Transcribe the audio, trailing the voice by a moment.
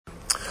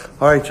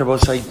All right,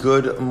 Shabbosai,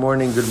 good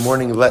morning.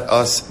 Let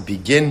us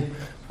begin.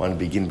 I want to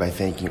begin by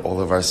thanking all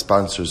of our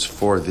sponsors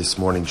for this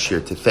morning's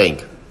shir. To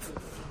thank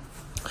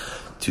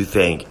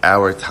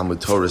our Talmud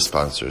Torah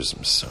sponsors.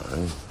 I'm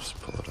sorry, just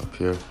pull it up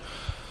here.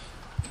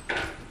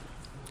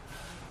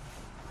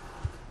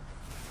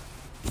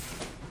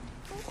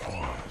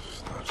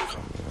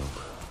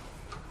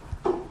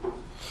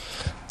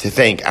 To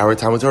thank our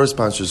Talmud Torah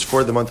sponsors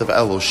for the month of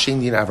Elul,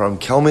 Shindi and Avram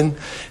Kelman,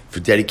 for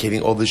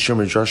dedicating all the Shir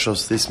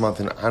Midrashos this month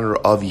in honor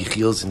of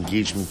Yechiel's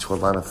engagement to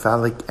Alana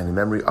Falik and in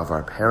memory of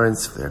our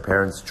parents, their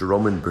parents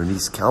Jerome and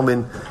Bernice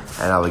Kelman,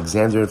 and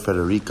Alexander and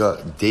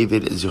Frederica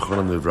David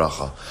Zichronim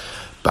Livracha.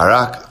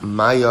 Barak,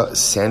 Maya,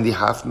 Sandy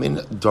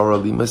Hoffman, Dora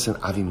Limas, and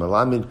Avi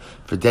Malamed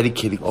for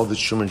dedicating all the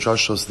Shir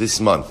Midrashos this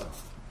month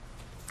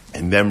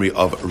in memory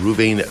of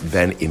Ruvain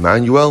ben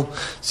Emmanuel,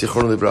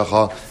 Zichron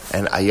Livracha,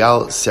 and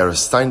Ayal Sarah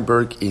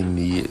Steinberg in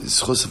the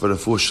Zchus of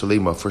Refuah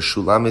Shalema for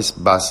Shulamis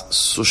Bas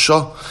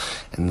Susha,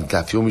 and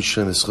Daf Yomi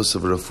Shir in the Zchus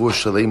of Refuah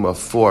Shalema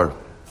for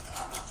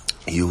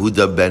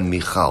Yehuda ben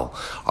Michal.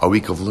 Our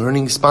week of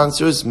learning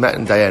sponsors, Matt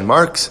and Diane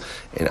Marks,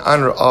 in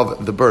honor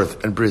of the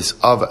birth and bris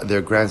of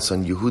their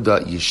grandson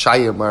Yehuda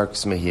Yeshaya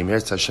Marks. May he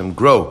Emerta Hashem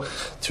grow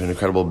to an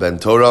incredible Ben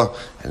Torah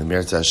and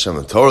Emerta Hashem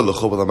the Torah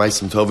l'chol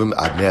b'lamaisim tovim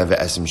ad mea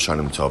ve'esim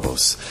shanim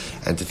tovos.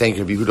 And to thank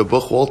Rabbi Yehuda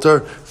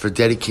Buchwalter for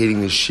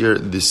dedicating the shir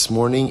this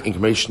morning in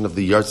commemoration of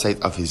the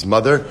yahrzeit of his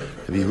mother,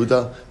 Rabbi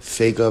Yehuda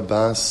Fega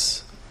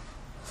Bas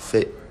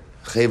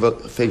Chaima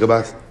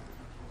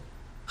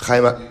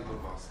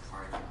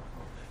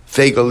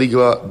Fega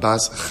Ligua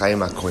Bas Chaim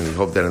HaKohen. We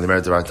hope that in the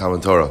merit of our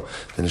Talmud Torah,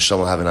 the Neshama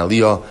will have an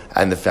Aliyah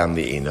and the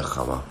family in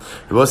Nechama.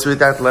 With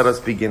that, let us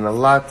begin. A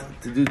lot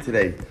to do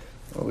today.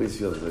 I always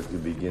feel like we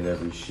begin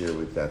every shir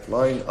with that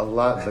line. A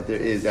lot, but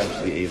there is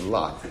actually a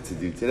lot to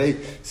do today.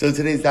 So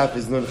today's daf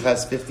is Nun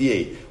Ches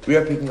 58. We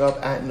are picking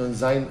up at Nun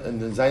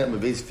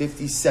Zayin base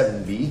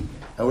 57b,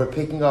 and we're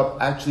picking up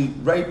actually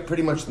right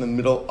pretty much in the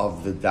middle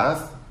of the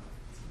daf,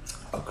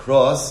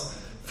 across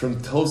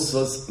from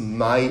Tosas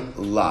My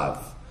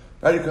Lav.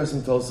 Right across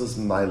from Tosas,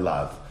 my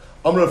love.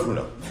 Amr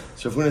Rafuna.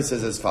 So Rafuna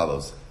says as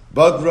follows: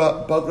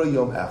 Bagra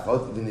Yom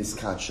Echad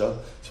v'niskatsha.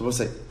 So we'll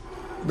say,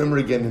 remember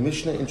again, the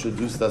Mishnah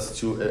introduced us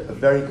to a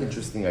very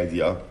interesting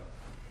idea,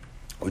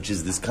 which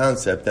is this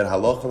concept that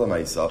halacha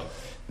l'maisa,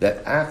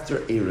 that after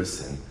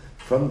Erusin,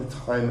 from the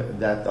time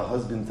that the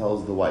husband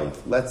tells the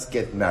wife, let's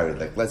get married,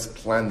 like let's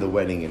plan the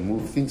wedding and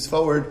move things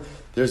forward,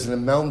 there's an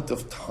amount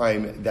of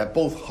time that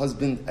both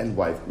husband and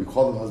wife, we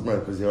call them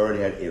husband because they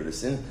already had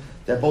Erusin,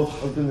 that both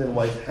husband and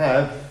wife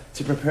have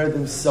to prepare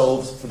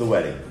themselves for the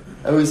wedding.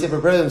 And when we say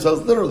prepare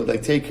themselves, literally,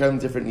 like take care of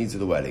different needs of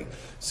the wedding.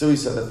 So we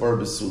said that for a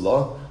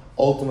Basula,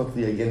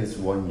 ultimately again it's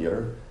 1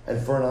 year, and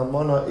for an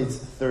Almana it's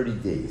 30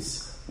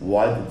 days.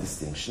 Why the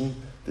distinction?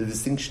 The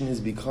distinction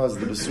is because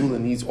the Basula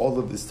needs all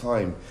of this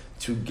time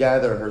to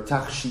gather her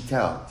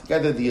tachshita, to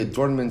gather the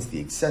adornments, the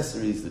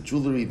accessories, the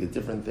jewelry, the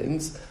different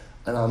things.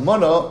 An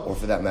Almana, or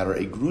for that matter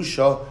a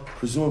Grusha,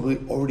 presumably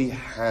already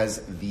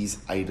has these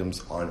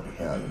items on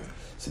hand.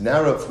 So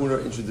now Rav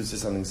Huna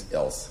introduces something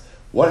else.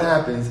 What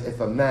happens if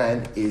a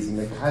man is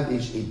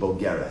mekadesh a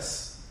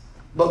bogeres?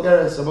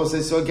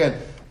 Bogeres, so again,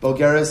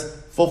 bogeres,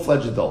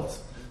 full-fledged adult.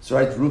 So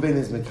right, Reuben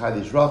is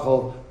mekadesh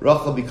Rachel.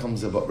 Rachel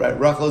becomes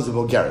Rachel is a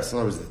bogeres. In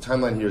other words, the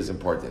timeline here is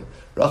important.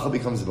 Rachel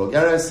becomes a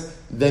bogeres,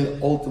 then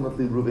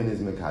ultimately Reuben is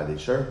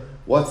mekadesher.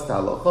 What's the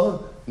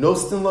halacha?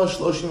 Nostin la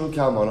shloshim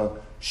u'kalmana.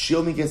 She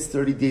only gets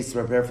 30 days to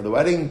prepare for the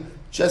wedding,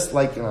 just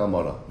like an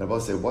almana. Now,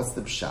 both say, what's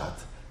the pshat?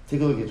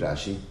 Take a look at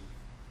Rashi.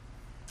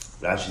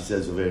 Rashi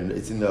says over here,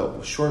 it's in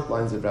the short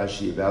lines of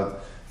Rashi,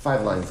 about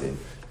 5 lines in.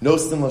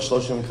 Nostim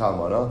l'shloshim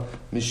kalmana,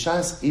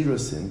 mishas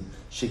irusin,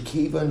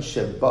 shekivan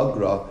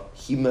shebagra,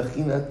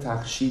 himachina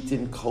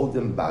tachshitin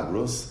kodem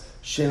bagros,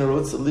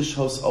 shenarotz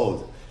lishos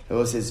od. That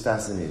was says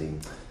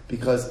fascinating,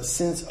 because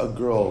since a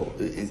girl,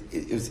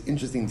 it was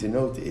interesting to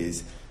note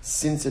is,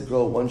 since a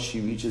girl, once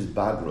she reaches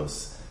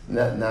bagros,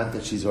 not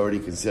that she's already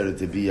considered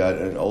to be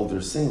an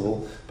older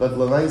single, but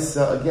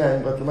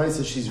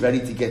Lamaisa, she's ready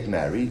to get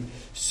married.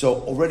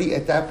 So already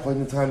at that point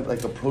in time,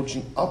 like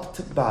approaching up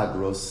to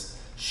Bagros,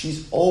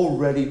 she's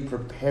already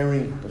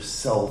preparing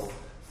herself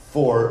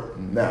for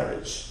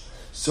marriage.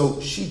 So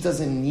she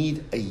doesn't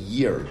need a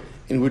year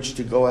in which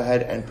to go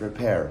ahead and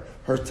prepare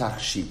her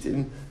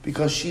tachshitin,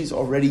 because she's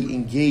already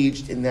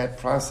engaged in that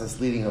process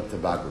leading up to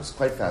Bagros.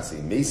 Quite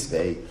fascinating.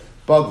 Meisvei,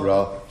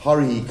 Bagra,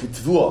 Hari,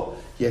 Ketvua.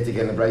 Yet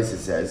again, the Brisa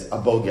says, a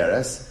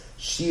bogeres,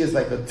 she is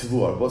like a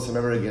tvua. Both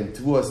remember again,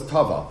 tvua is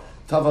tava.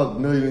 Tava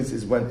millions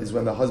is when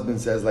the husband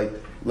says, like,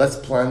 let's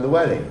plan the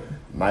wedding.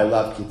 My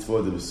love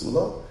kitvua de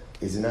besula.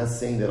 Is it not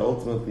saying that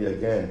ultimately,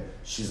 again,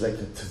 she's like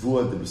a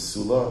tvua de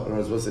besula? In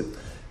other words,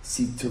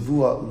 see,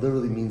 tvua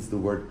literally means the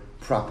word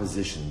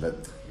proposition,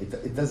 but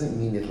it doesn't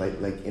mean it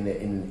like in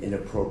an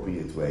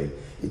inappropriate way.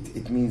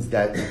 It means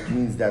that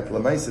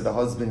Lamaisa, the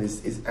husband,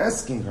 is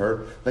asking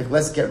her, like,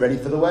 let's get ready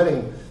for the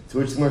wedding. To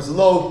which the Gemara says,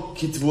 lo,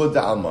 kitvua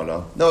da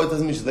almana. No, it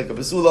doesn't mean she's like a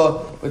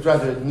basula, but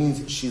rather it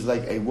means she's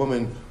like a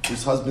woman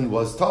whose husband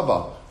was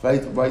tava,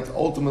 right,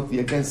 ultimately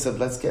again said,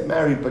 let's get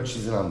married, but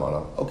she's an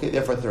almana. Okay,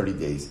 therefore 30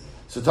 days.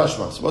 So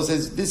Tashma, Shabbos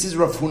says, this is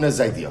Rav Huna's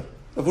idea.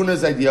 Rav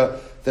Huna's idea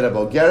that a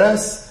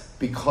Bogeres,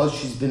 because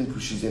she's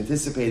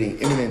anticipating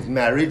imminent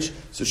marriage,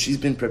 so she's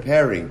been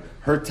preparing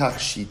her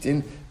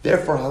tachshitin,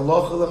 therefore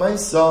halacha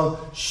l'maisa,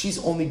 she's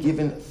only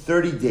given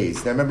 30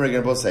 days. Now remember,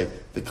 again, I both say,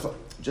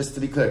 just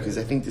to be clear, because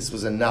I think this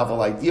was a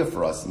novel idea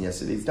for us in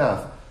yesterday's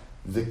daf,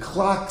 the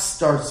clock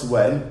starts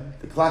when?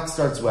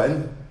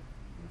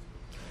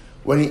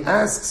 When he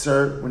asks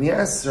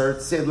her,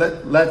 say,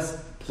 let's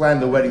plan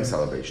the wedding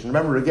celebration.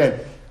 Remember again,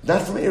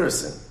 not from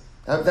Erisin.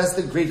 That's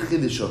the great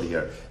chiddush over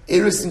here.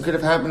 Erisin could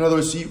have happened in other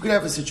words. So you could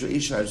have a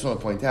situation. I just want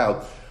to point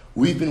out,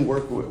 we've been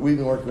working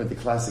with the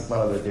classic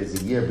model that there's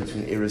a year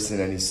between Erisin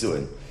and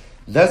Isuin.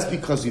 That's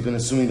because we've been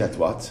assuming that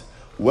what?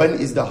 When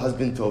is the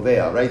husband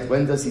tovea, right?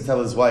 When does he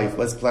tell his wife,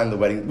 let's plan the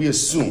wedding? We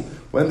assume.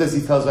 When does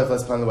he tell his wife,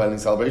 let's plan the wedding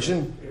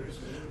celebration?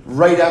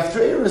 Right after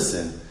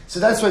Erisin. So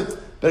that's what.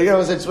 But again,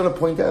 I just want to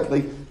point out,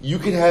 you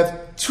could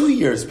have 2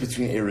 years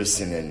between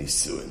Erisin and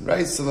Nisuin,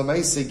 right? So the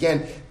Maisa,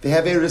 again, they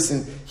have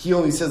Erisin. He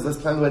only says, let's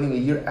plan the wedding a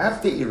year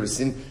after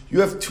Erisin.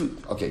 You have 2.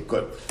 Okay,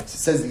 good. So it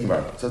says the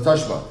Gemara. So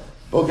Tashma.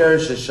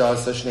 Bogeres Shesha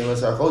Sashnei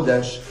Masar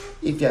Chodesh.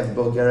 If you have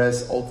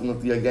Bogeres,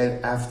 ultimately, again,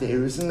 after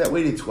Erisin, that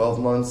waited 12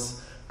 months.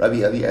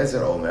 Rabbi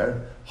Eliezer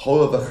Omer.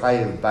 Hola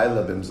v'chayev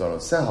baila b'mzono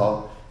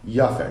seha.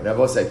 Yafer. Now,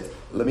 both say,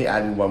 let me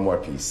add in one more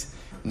piece.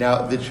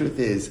 Now, the truth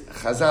is,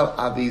 Chazal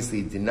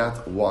obviously did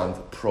not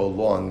want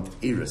prolonged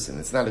Erisin.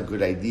 It's not a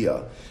good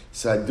idea.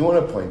 So I do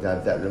want to point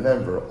out that,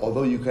 remember,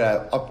 although you could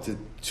have up to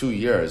 2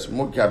 years, you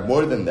could have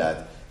more than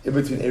that, in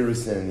between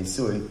Erisin and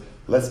Nisuin,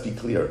 let's be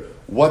clear.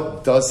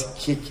 What does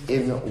kick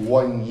in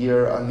 1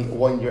 year on the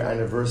 1 year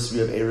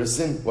anniversary of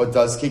Erisin? What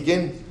does kick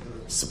in?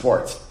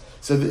 Support.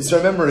 So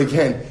remember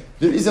again,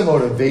 there is a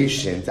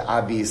motivation to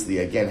obviously,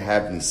 again,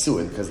 have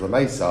Nisuin, because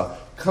Lamaisa,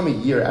 come a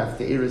year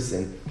after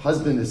Erisin,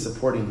 husband is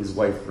supporting his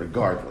wife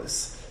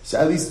regardless. So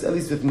at least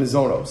with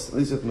Mizonos,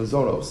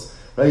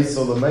 right?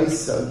 So the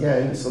Maisa,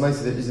 again,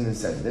 there is an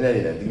incentive. In any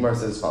event, the Gemara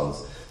says as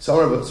follows. So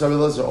Rabbi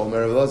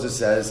Elazar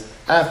says,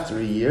 after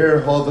a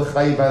year,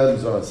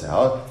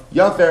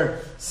 Yafer,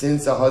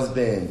 since a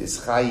husband is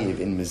chayiv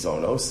in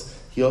Mizonos,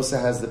 he also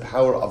has the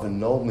power of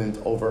annulment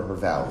over her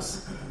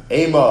vows.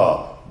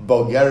 Ema,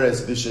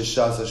 Bogeres,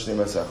 Bisheshas, Hashnei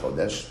Masar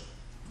Chodesh.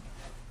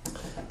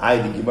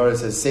 The Gemara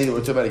says, say that we're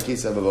talking about a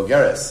case of a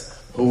Bogeres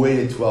who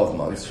waited 12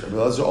 months. So the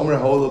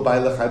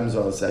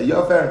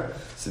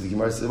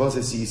Gemara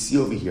says, so you see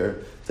over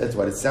here, that's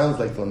what it sounds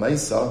like,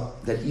 Lamaisa,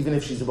 that even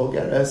if she's a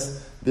Bogeres,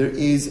 there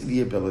is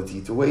the ability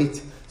to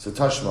wait. So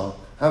Tashma,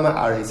 Hama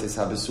Are says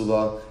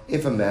Habasula,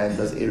 if a man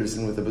does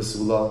Erisin with a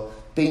Basula,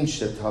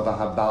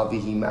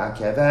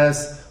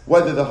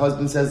 whether the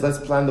husband says, let's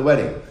plan the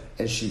wedding,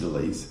 and she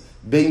delays,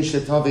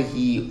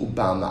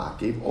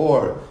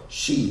 or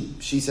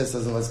she says,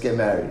 let's get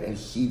married, and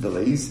he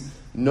delays.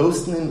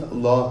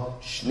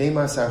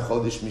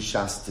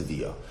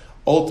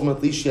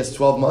 Ultimately, she has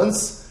 12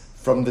 months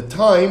from the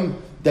time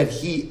that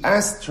he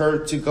asked her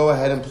to go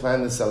ahead and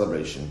plan the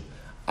celebration.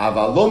 So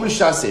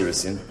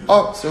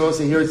we'll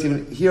say here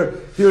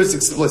it's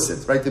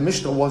explicit, right? The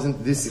Mishnah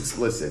wasn't this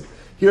explicit.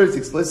 Here it's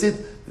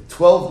explicit. The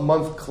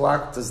 12-month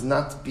clock does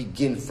not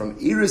begin from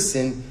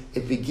Erisin;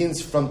 it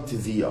begins from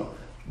Tiviyah.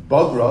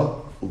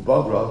 Bagra,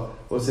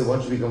 we'll say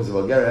once she becomes a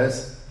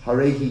Bogeres,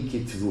 Harehi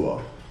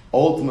Kitvua.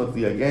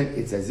 Ultimately, again,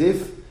 it's as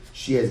if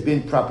she has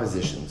been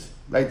propositioned.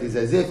 Right? It's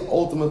as if,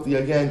 ultimately,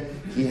 again,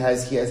 he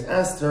has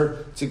asked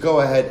her to go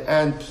ahead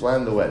and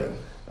plan the wedding.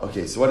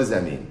 Okay, so what does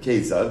that mean?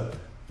 Ketzad,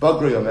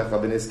 Bagra Yomecha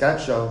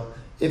B'Niskatsha,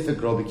 if a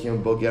girl became a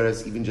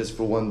Bogeres even just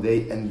for 1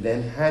 day and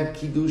then had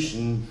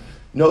Kiddushin,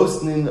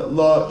 Nosnin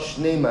La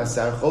Shnei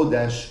Masar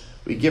Chodesh,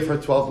 we give her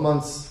 12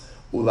 months.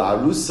 Ula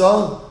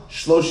Arusa,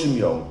 Shloshim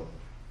Yom.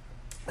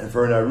 And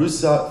for an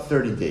Arusa,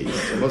 30 days.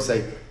 So we'll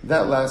say,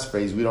 that last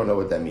phrase, we don't know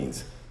what that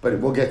means. But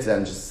we'll get to that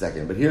in just a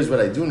second. But here's what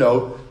I do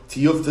know.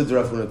 Tiyufta de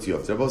Rav Huna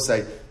Tiyufta. They both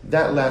say,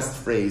 that last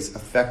phrase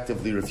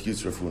effectively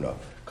refutes Rav Huna.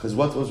 Because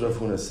what was Rav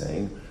Huna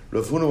saying?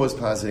 Rav Huna was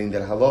positing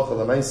that halacha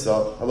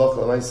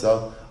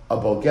l'maisa, a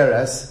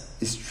Bogeres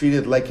is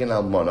treated like an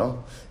almana.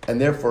 And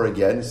therefore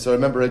again, so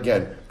remember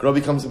again, girl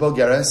becomes a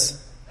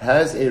Bogeres,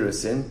 has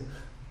Erisin.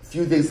 A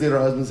few days later,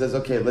 her husband says,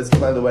 okay, let's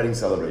plan the wedding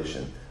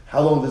celebration.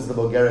 How long does the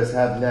Bogeres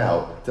have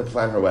now to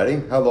plan her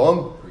wedding? How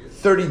long?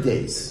 30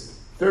 days.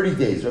 30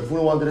 days. Rav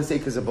Huna wanted to say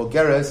because a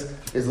Bogeres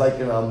is like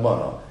an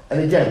almana.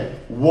 And again,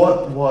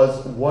 what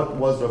was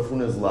Rav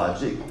Huna's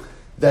logic?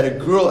 That a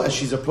girl, as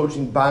she's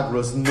approaching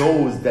Bagros,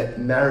 knows that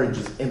marriage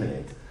is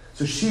imminent.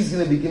 So she's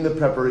going to begin the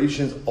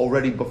preparations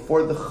already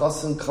before the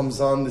chassan comes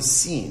on the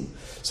scene.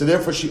 So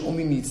therefore, she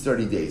only needs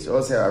 30 days. So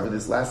I'll say, however,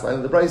 this last line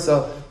of the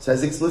Brisa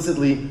says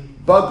explicitly,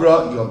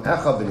 Bagra yom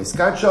echa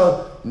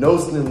v'niskacha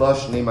nosnin la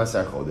shnei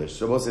masar chodesh.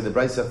 So we'll say the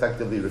Brisa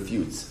effectively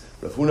refutes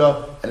Rav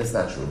Huna, and it's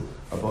not true.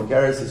 A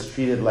Bogeres is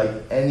treated like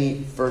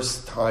any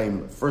first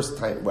time,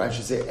 well, I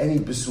should say any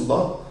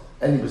besula,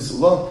 and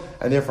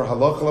therefore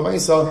halacha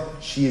l'maisa,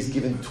 she is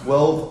given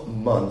 12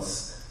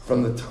 months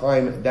from the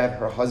time that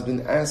her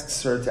husband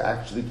asks her to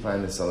actually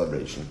plan the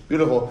celebration.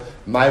 Beautiful.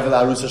 What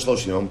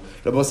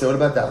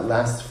about that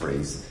last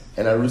phrase?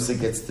 And Arusa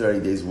gets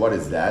 30 days. What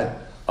is that?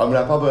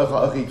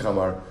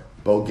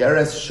 Bogeres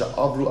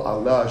sha'avru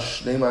Allah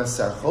shnema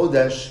sar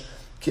chodesh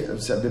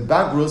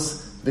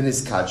bebagrus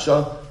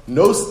b'niskacha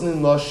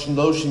nosnin lo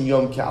shloshim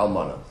yom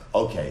ke'almana.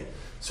 Okay,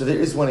 so there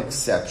is one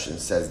exception,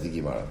 says the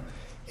Gemara.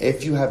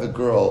 If you have a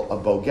girl, a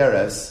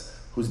bogeres,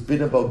 who's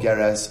been a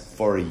bogeres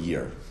for a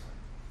year,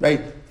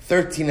 right?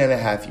 13 and a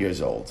half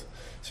years old.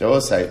 So I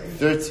will say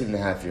 13 and a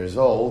half years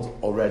old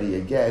already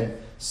again.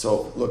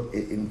 So look,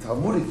 in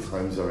Talmudic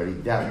times already,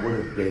 that would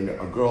have been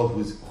a girl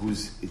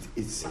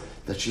it's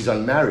that she's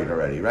unmarried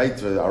already, right?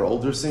 So our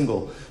older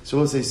single. So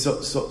we'll say so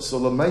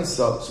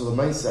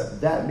Lamaisa,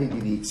 that may be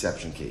the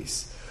exception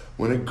case.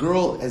 When a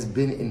girl has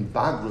been in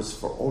Bagrus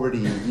for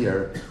already a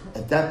year,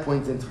 at that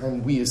point in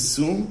time we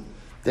assume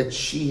that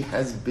she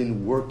has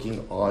been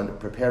working on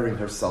preparing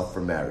herself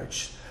for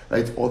marriage,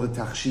 right? All the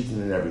tachshitin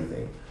and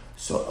everything.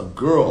 So a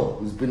girl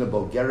who's been a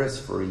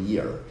bogeres for a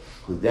year,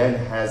 who then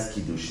has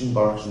kiddushin,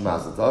 baruch Hashem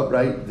mazel tov,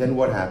 right? Then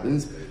what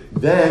happens?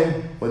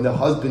 Then when the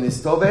husband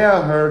is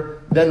tovea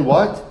her, then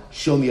what?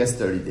 She only has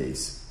 30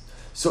 days.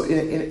 So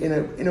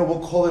in a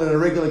we'll call it in a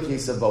regular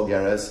case of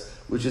bogeres,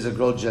 which is a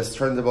girl just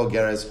turned the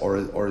bogeres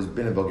or has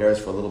been a bogeres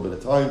for a little bit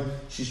of time,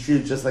 she's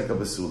treated just like a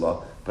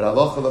basula. But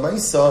halacha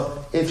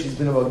l'maisa, if she's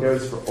been a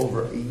bogeres for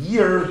over a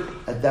year,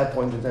 at that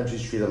point in time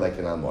she's treated like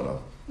an almona.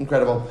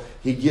 Incredible.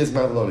 He gives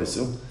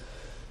mavlonisu.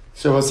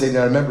 So we'll say,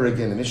 now remember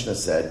again, the Mishnah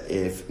said,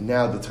 if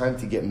now the time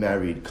to get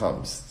married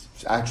comes,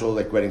 actual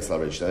like wedding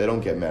celebration, now they don't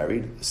get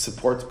married,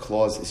 support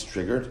clause is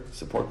triggered,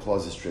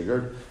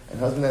 and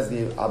husband has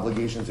the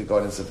obligation to go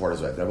out and support his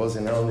wife. Now I will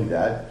say not only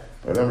that,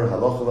 but remember,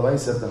 halacha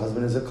l'maisa, if the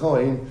husband is a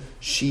Kohen,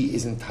 she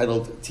is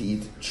entitled to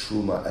eat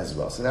truma as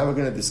well. So now we're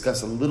going to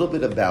discuss a little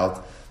bit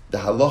about the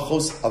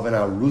halachos of an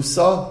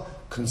arusa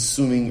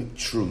consuming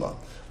truma,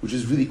 which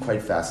is really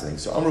quite fascinating.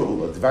 So Amar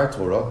Ula, Dvar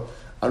Torah,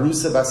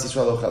 arusa bas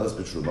Yisrael ocheles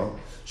b'truma,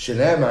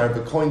 shene'emar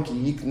v'kohen ki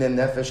yikne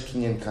nefesh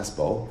kinyan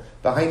kaspo,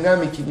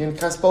 v'hainami kinyan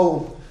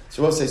kaspo.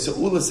 So we'll say, so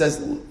Ula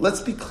says,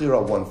 let's be clear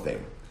on one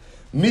thing.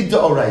 Midda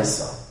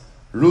oraisa,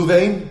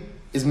 Ruvain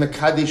is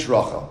mekadesh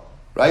Rachel,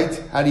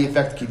 right? How do you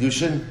affect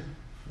kiddushin?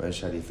 Right?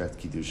 How do you affect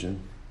kiddushin?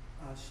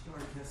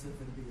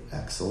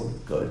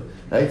 Excellent, good.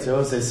 Right? So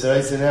we'll say,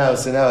 so now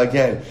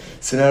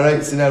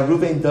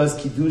Ruvain does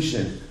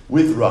kiddushin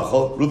with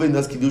Rachel. Ruvain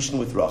does kiddushin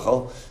with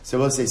Rachel. So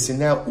we'll say, so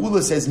now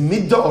Ula says,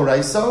 midda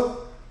oraisa,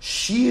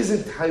 she is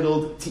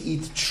entitled to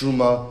eat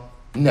truma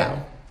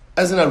now,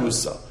 as an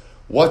arusa.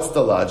 What's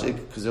the logic?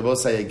 Because they both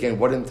say, again,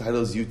 what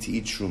entitles you to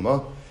eat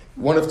truma?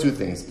 One of two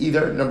things.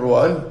 Either, number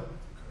one,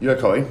 you're a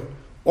Kohen,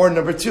 or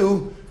number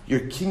two,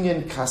 you're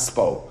kinyan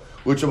kaspo,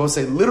 which I will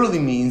say literally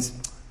means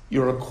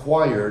you're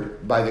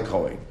acquired by the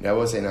Kohen. Now I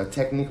will say, now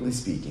technically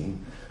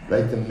speaking,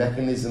 right, the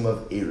mechanism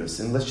of eris,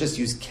 and let's just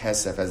use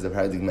kesef as the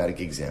paradigmatic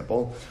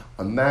example.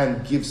 A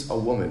man gives a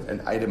woman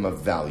an item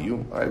of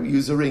value. All right, we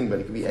use a ring, but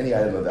it can be any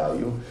item of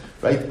value,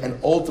 right? And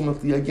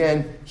ultimately,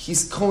 again,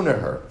 he's koner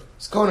her.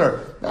 He's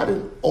koner, not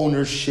an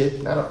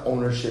ownership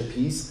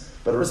piece,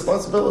 but a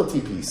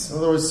responsibility piece. In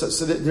other words,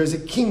 so there's a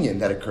kinyan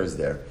that occurs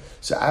there.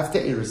 So after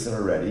erisin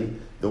already,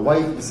 the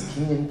wife is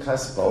kinyan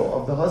kaspo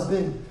of the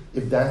husband.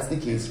 If that's the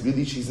case,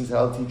 really she's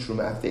entitled to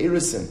truma after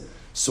erisin.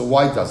 So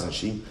why doesn't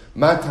she?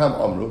 Matam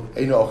amru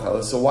eino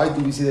ochala. So why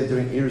do we say that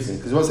during erisin?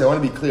 Because I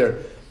want to be clear.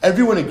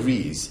 Everyone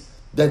agrees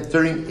that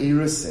during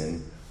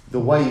erisin, the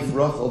wife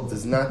Rachel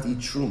does not eat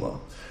truma.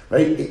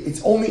 Right?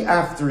 It's only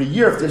after a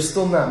year, if they're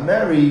still not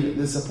married,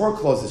 the support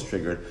clause is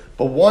triggered.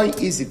 But why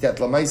is it that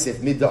Lamaisef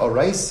Midda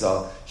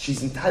Oraisa,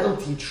 she's entitled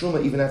to eat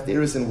truma even after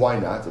Eris, and why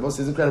not? The most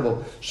is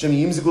incredible.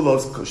 Shemayim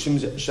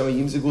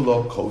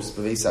Zegulo Kos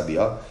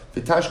B'Veisabia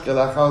V'Tashke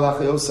Lachal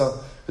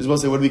Lachayosa. Because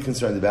what are we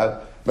concerned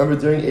about? Remember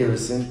during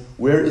Erisin,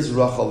 where is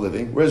Rachel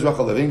living? Where is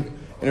Rachel living?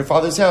 In her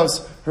father's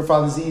house. Her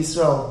father's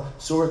Yisrael.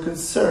 So we're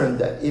concerned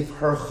that if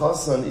her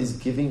chassan is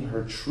giving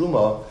her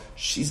truma,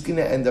 she's going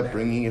to end up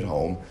bringing it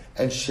home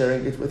and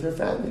sharing it with her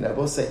family. Now,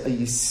 we'll say a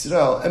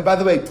Yisrael, and by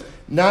the way,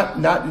 not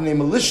in a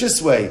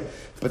malicious way,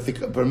 but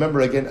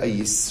remember again, a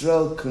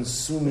Yisrael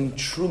consuming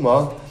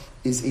truma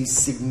is a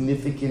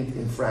significant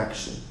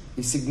infraction.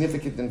 A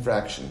significant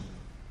infraction.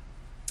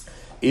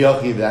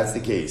 If that's the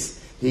case,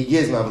 he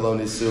gives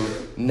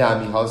Mavlonisu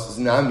Nami, houses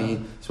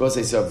Nami. So we'll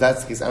say, so if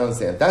that's the case, I don't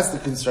understand. If that's the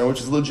concern, which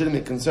is a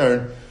legitimate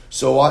concern,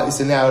 so why?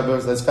 So now,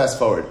 let's fast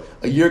forward.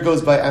 A year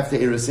goes by after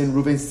Erisin,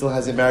 Reuven still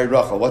hasn't married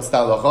Rachel. What's the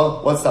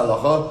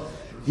halacha?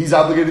 He's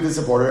obligated to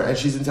support her, and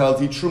she's entitled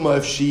to truma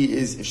if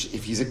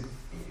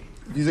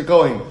he's a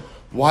Kohen.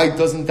 Why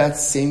doesn't that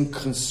same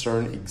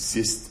concern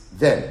exist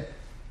then?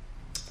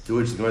 To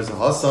which the Gemara says,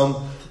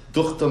 Hasam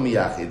duchta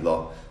miyachid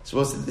lo. So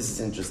we'll say, this is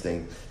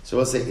interesting. So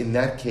we'll say, in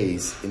that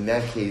case,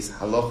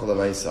 halacha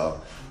l'maisa,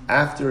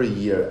 after a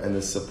year and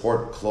the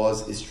support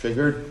clause is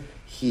triggered,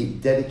 he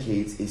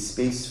dedicates a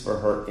space for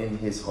her in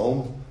his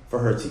home for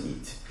her to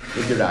eat.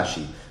 Look at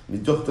Rashi.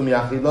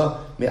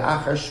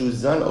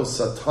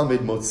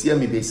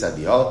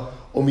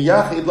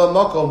 Umiyachid la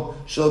makom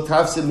shel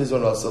tafsid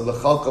mizonasa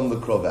lechalkam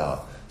lekrovel.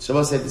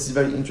 Shabbos said this is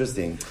very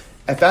interesting.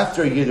 If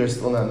after a year they're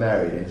still not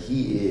married, and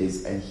he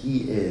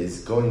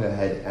is going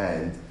ahead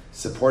and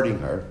supporting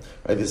her,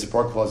 right? The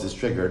support clause is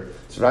triggered.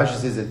 So Rashi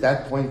says at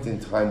that point in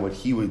time, what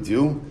he would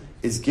do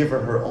is give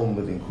her own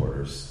living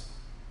quarters.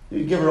 He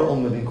would give her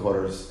own living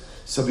quarters.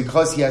 So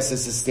because he has to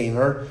sustain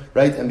her,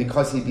 right, and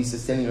because he'd be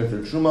sustaining her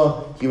through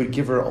truma, he would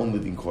give her own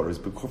living quarters.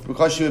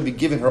 Because she would be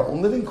given her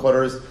own living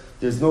quarters,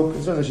 there's no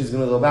concern that she's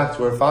going to go back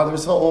to her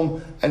father's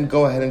home and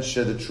go ahead and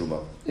share the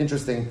truma.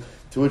 Interesting.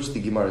 To which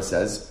the Gemara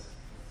says,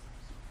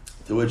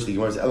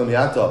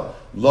 Elamiata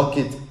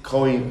lokit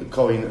koin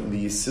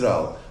the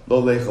Yisrael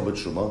lo leichel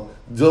b'truma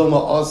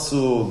dilma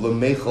asu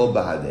lemeichel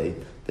bahadei.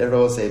 Therefore,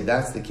 I will say if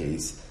that's the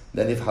case,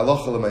 then if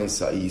halacha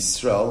l'maisa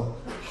Yisrael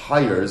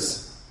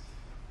hires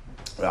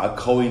a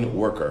koin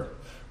worker,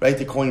 right?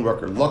 The koin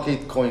worker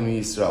lokit koin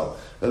Yisrael.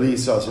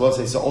 So we'll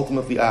say, so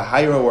ultimately I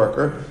hire a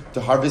worker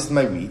to harvest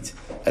my wheat,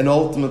 and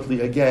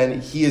ultimately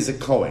again he is a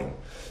koin.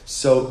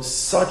 So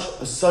such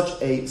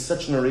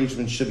an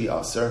arrangement should be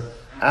aser.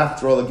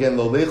 After all, again,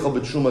 lo leichel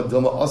b'truma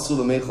dilma asu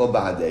lemeichel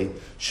bahadei.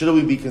 Should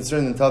we be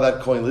concerned and tell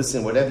that kohen,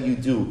 listen, whatever you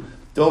do,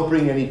 don't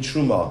bring any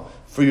truma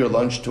for your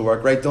lunch to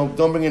work, right? Don't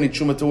bring any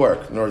truma to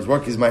work. In other words,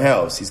 work is my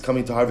house. He's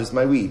coming to harvest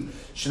my wheat.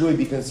 Should we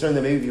be concerned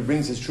that maybe if he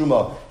brings his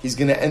truma, he's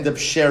going to end up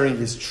sharing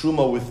his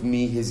truma with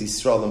me, his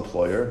Yisrael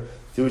employer?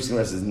 To which the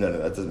Gemara says, no,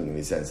 that doesn't make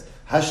any sense.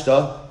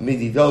 Hashta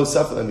midido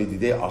safla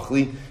mididei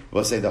achli.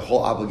 We'll say the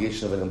whole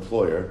obligation of an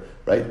employer,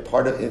 right?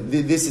 Part of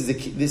this is the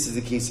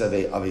case of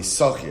a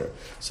sachir.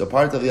 So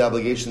part of the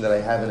obligation that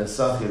I have in a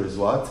sachir is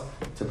what?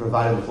 To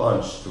provide him with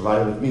lunch, to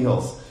provide him with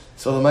meals.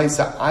 So the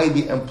Maisa, I,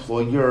 the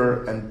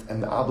employer,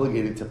 am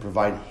obligated to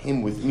provide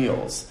him with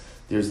meals.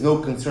 There's no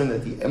concern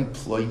that the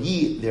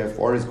employee,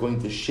 therefore, is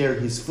going to share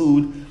his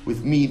food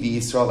with me, the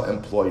Yisrael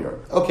employer.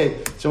 Okay,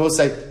 so we'll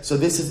say, so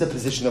this is the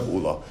position of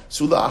Ula.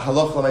 So Ula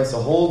Halach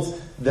Lamaisa holds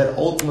that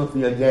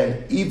ultimately,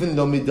 again, even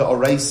though Midda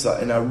Araisa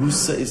and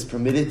Arusa is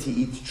permitted to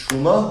eat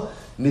Truma,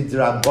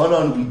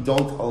 Midrabanan, we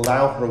don't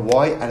allow her.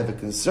 Why? Out of a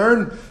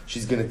concern,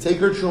 she's going to take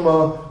her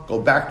Truma, go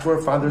back to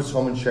her father's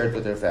home and share it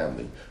with her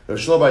family. Rav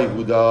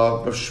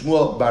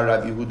Shmuel bar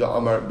Rav Yehuda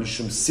Amar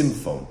Bishum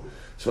Simfon.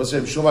 So Rav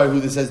Shmuel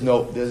Yehuda says,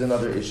 no, there's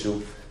another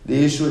issue.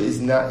 The issue is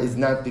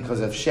not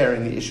because of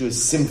sharing, the issue is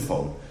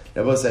Simfon.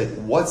 Now we'll say,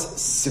 what's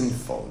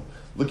Simfon?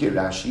 Look at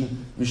Rashi,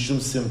 Mishum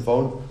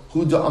Simfon,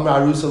 Huda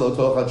Amar Arusa lo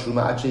tocha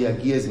Truma ache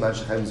yagia zman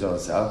shechayim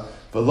zonasah,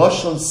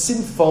 v'loshon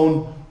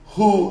Simfon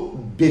hu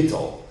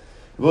bitol.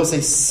 We'll say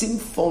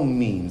Simfon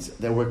means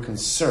that we're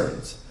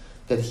concerned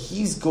that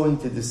he's going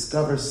to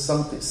discover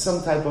some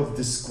type of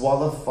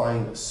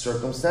disqualifying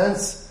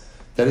circumstance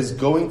that is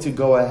going to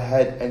go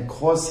ahead and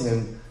cause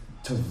him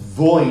to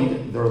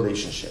void the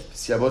relationship.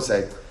 See, I will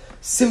say,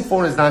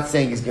 Simfon is not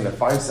saying he's going to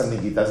find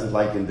something he doesn't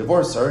like and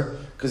divorce her,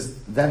 because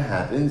that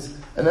happens,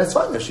 and that's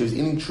fine. If she was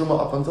eating truma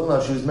up until now,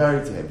 she was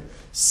married to him.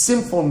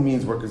 Simfon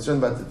means we're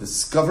concerned about the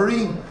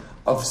discovery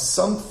of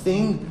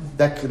something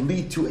that could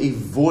lead to a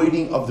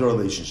voiding of the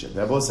relationship.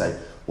 Now, I will say,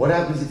 what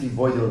happens if you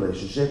void the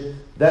relationship?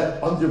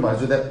 That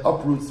undermines or that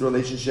uproots the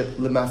relationship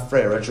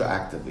lemafre,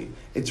 retroactively.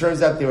 It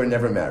turns out they were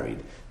never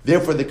married.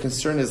 Therefore, the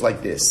concern is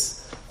like this.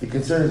 The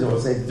concern is, I will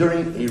say,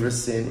 during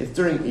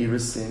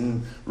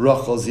Erusin,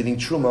 Rachel's eating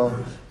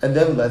truma, and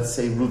then let's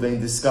say Reuven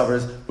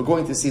discovers, we're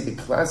going to see the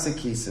classic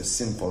case of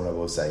Simfon, I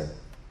will say,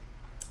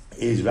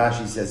 is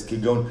Rashi says,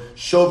 Kigon,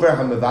 Shover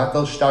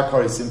HaMevatel,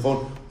 Shtakari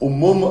Simfon,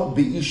 Umum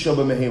Be'isha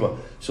B'mehema.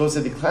 So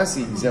the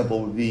classic example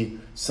would be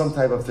some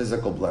type of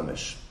physical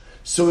blemish.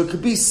 So it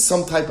could be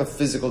some type of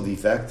physical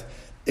defect.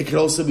 It could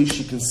also be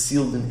she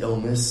concealed an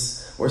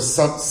illness or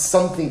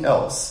something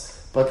else.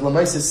 But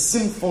Lamaisa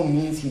Simfon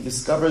means he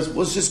discovers,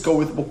 we'll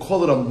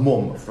call it a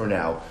mum for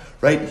now,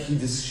 right? She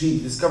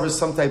discovers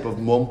some type of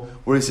mum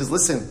where he says,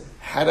 listen,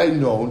 had I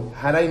known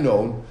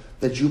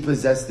that you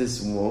possess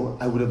this mum,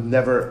 I would have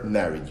never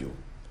married you.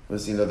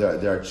 Listen, there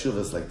are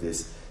tshuvas like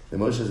this. The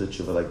Moshe has a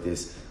tshuva like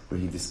this where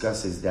he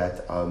discusses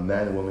that a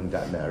man and woman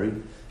got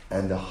married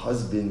and the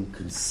husband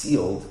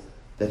concealed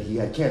that he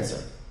had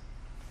cancer.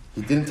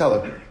 He didn't tell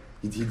her.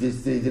 He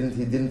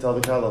didn't tell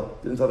the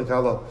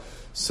Kala.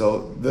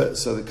 So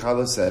the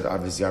Kala said,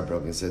 obviously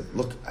heartbroken, said,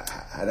 look,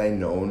 had I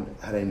known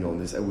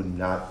this, I would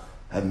not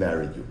have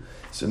married you.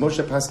 So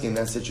Moshe Paskin in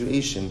that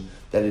situation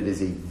that it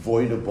is a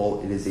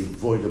voidable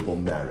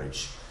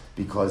marriage.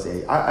 Because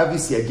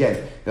obviously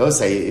again, let's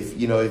say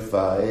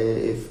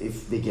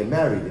if they get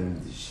married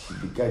and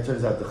the guy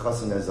turns out the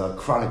chassan has a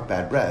chronic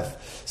bad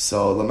breath,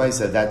 so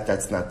Lamaisa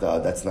that's not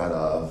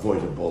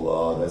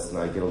avoidable. That's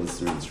not get a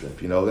Listerine strip.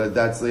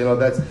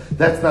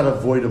 That's not a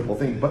avoidable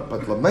thing. But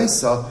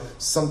Lamaisa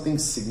something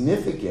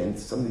significant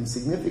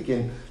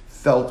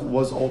felt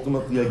was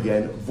ultimately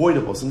again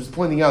voidable. So I'm just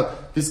pointing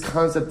out this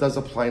concept does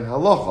apply in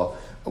halacha.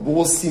 But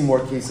we'll see more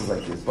cases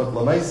like this. But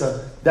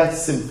Lamaisa,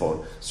 that's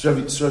Simfon. So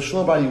Rav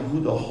Shmuel bar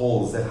Yehuda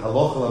holds that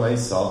halacha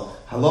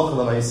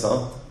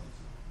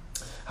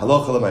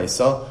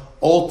Lamaisa,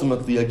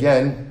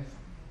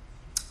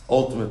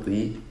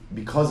 ultimately,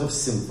 because of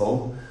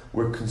Simfon,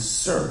 were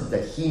concerned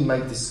that he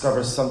might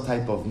discover some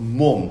type of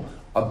mum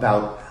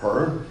about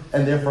her,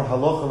 and therefore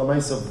halacha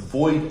l'maisa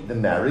void the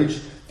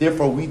marriage.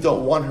 Therefore, we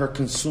don't want her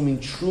consuming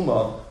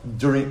truma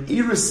during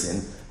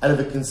Erusin out of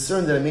a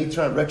concern that it may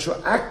turn out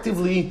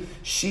retroactively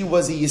she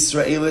was a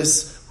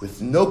Yisraelis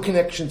with no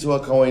connection to a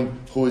Kohen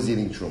who was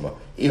eating truma.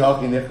 Now,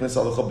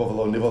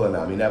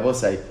 I will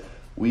say,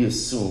 we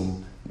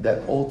assume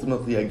that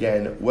ultimately,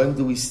 again, when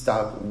do we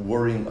stop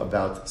worrying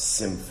about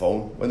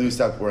simphon? When do we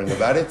stop worrying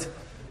about it?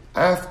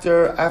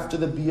 After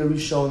the Bia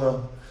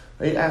Rishona,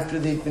 right? After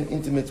they've been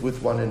intimate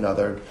with one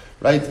another,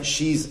 right?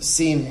 She's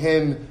seen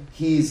him,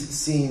 he's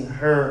seen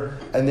her,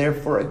 and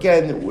therefore,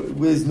 again,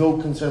 there's no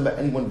concern about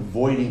anyone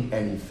voiding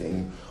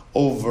anything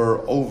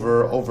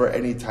over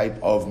any type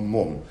of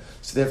mum.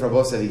 So therefore,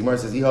 Abba said, the Gemara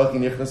says, so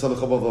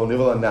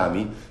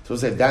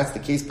if that's the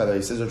case, by the way,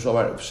 he says,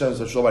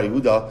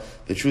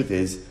 the truth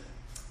is,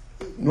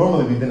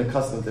 normally we've been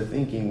accustomed to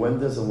thinking, when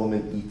does a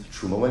woman eat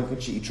truma? When can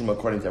she eat truma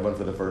according to everyone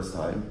for the first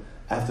time?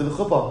 After the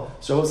chuppah.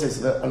 So I will say,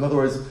 so that, in other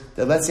words,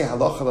 that let's say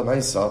halacha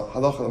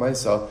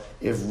l'maisa,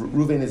 if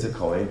Reuven is a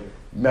Kohen,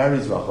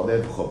 marries Rachel, they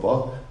have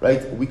chuppah,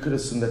 right? We could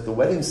assume that the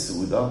wedding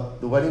suuda,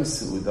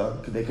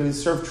 they could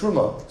serve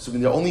truma. So when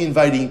they're only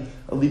inviting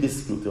a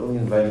elitist group, they're only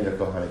inviting their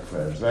Kohanic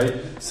friends, right?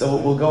 So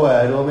we'll go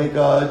ahead, we'll make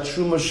a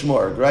truma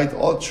shmorg, right?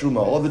 All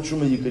the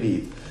truma you could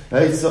eat,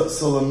 right? So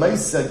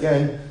l'maisa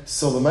again,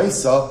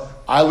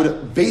 I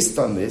would, based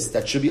on this,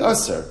 that should be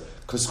usher,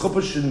 because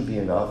chuppah shouldn't be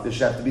enough. There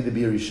should have to be the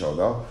Bia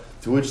Rishona.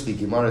 To which the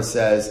Gemara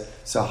says,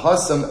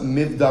 "Sahasam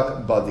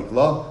mivdak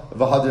badikla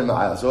v'hadir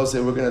ma'al." So I'll say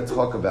we're going to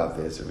talk about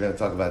this.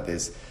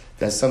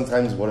 That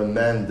sometimes what a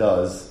man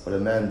does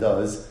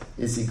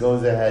is he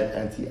goes ahead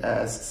and he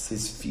asks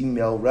his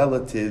female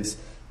relatives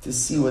to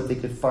see what they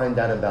could find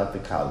out about the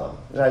kala,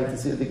 right? To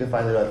see what they could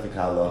find out about the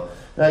kala,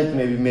 right?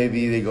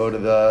 Maybe they go to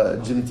the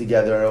gym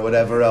together or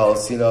whatever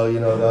else, So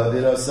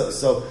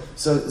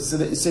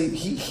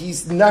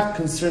he's not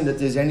concerned that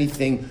there's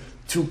anything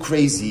too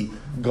crazy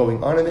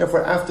going on, and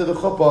therefore after the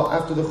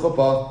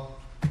chuppah,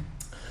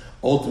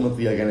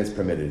 ultimately again it's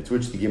permitted. To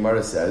which the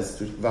Gemara says,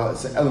 if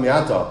that's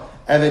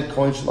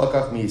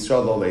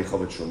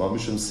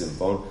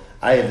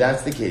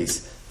the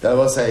case, then I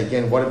will say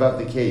again, what about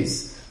the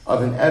case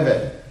of an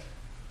Eved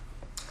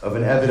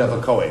of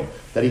a Kohen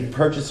that he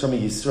purchased from a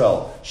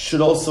Yisrael should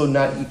also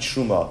not eat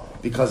truma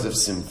because of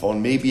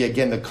simphon? Maybe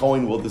again the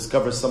Kohen will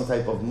discover some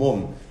type of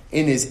mum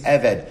in his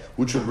Eved,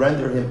 which would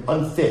render him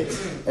unfit,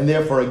 and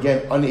therefore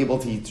again unable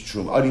to eat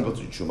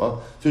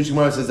truma. So which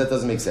Gemara says that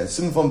doesn't make sense.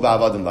 Simphon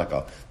ba'avadim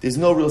laka. There's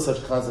no real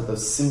such concept of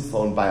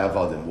simphon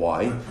ba'avadim.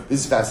 Why? This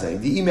is fascinating.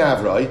 The ime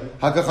avroi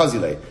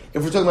hakachazile.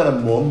 If we're talking about a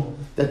mum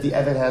that the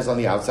Eved has on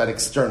the outside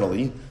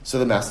externally, so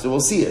the master will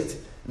see it.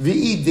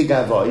 V'i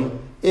digavoi.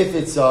 If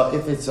it's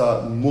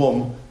a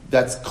mum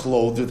that's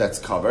clothed or that's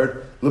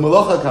covered,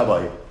 l'malocha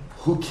kavoi.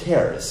 Who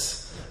cares?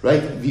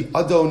 Right? The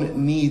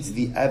Adon needs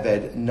the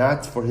Eved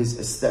not for his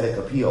aesthetic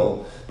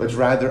appeal, but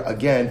rather,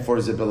 again, for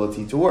his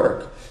ability to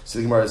work. So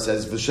the Gemara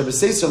says,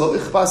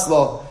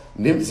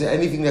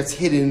 anything that's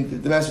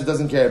hidden, the master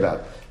doesn't care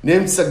about.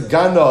 Nimtza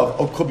ganav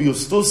o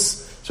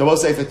kubiustus.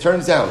 Shabbos say, if it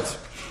turns out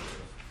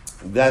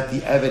that the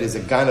Eved is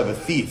a ganav, a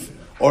thief,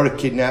 or a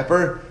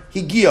kidnapper,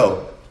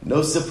 higio.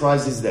 No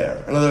surprises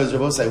there. In other words,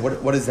 Shabbos say,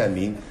 what does that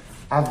mean?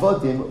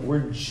 Avadim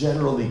were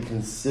generally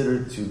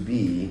considered to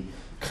be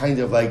kind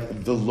of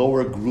like the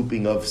lower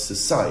grouping of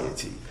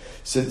society.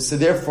 So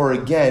therefore,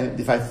 again,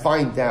 if I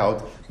find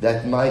out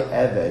that my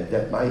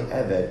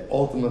Eved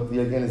ultimately,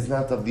 again, is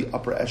not of the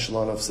upper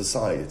echelon of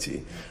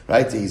society,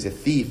 right? He's a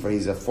thief or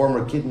he's a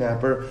former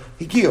kidnapper.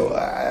 Higio,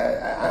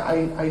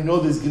 I know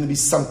there's going to be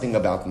something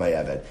about my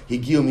Eved.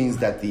 Higio means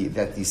that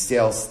the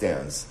sale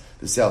stands.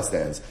 The sale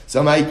stands.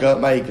 So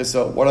Ma'ika,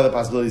 so what other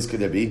possibilities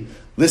could there be?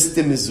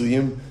 Listim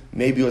mizuyim,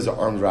 maybe it was an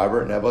armed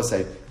robber. And I will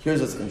say, here's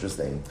what's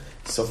interesting.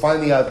 So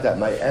finding out that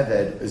my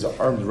Eved is an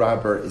armed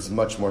robber is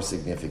much more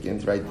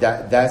significant, right?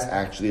 That's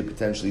actually a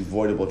potentially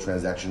voidable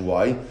transaction.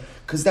 Why?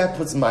 Because that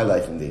puts my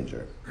life in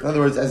danger. In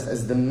other words,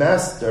 as the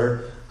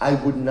master, I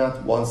would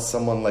not want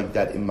someone like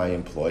that in my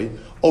employ.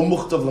 Or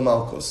muchtav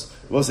l'malchus.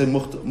 We'll say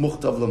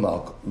muchtav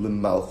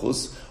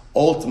l'malchus.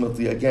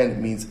 Ultimately,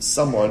 again, means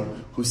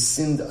someone who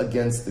sinned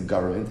against the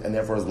government and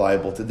therefore is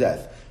liable to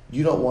death.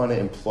 You don't want to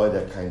employ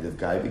that kind of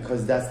guy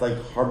because that's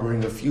like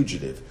harboring a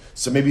fugitive.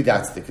 So maybe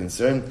that's the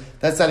concern.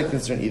 That's not a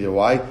concern either.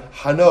 Why?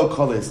 Hano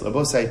kolis.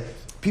 Both say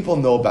people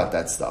know about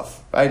that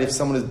stuff, right? If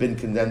someone has been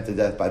condemned to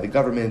death by the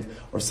government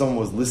or someone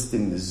was listed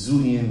in the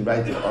Zulian,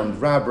 right, the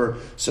armed robber,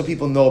 so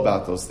people know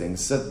about those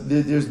things. So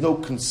there's no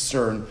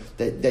concern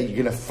that you're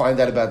going to find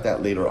out about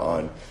that later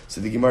on.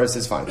 So the Gemara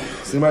says, fine.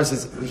 So the Gemara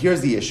says,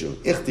 here's the issue.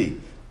 Michti.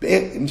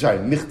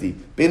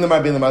 Bein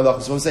lamar, bein lamar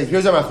lachos. So we'll say,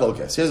 here's our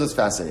machlokas. Here's what's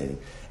fascinating.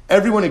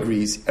 Everyone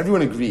agrees that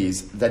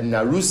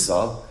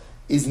Narusa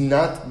is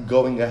not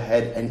going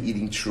ahead and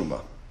eating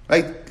truma.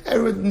 Right?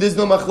 There's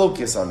no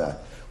machlokes on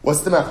that.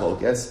 What's the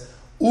machlokes?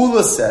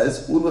 Ula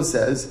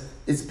says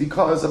it's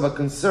because of a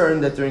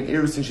concern that during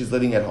Erusin she's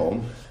living at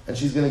home and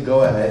she's going to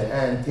go ahead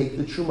and take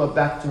the truma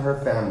back to her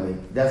family.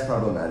 That's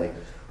problematic.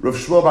 Rav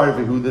Shmuel bar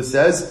Yehuda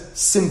says,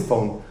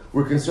 simfon.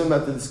 We're concerned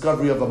about the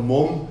discovery of a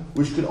mum,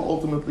 which could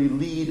ultimately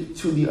lead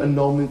to the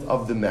annulment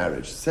of the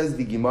marriage. Says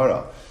the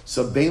Gemara.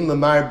 So, bein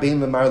lamar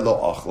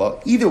lo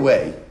achla. Either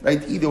way,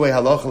 right? Either way,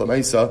 halacha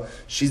l'maisa,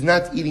 she's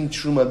not eating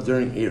truma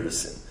during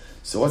erisin.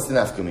 So, what's the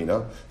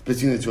nafkamina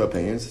between the two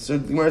opinions? So,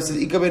 the Gemara says,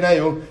 Ika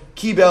benayu,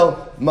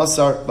 kibel,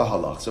 masar,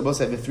 v'halach. So, both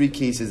have the three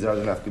cases that are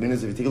the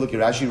nafkaminas. If you take a look at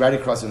Rashi, right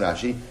across in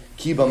Rashi,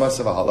 kibel,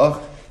 masar,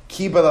 v'halach.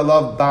 Kibel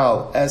alav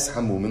baal es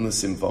hamumin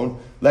l'simfon.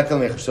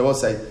 So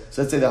let's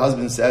say the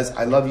husband says,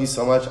 I love you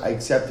so much, I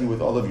accept you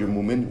with all of your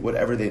mumin,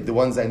 whatever the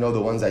ones I know, the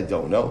ones I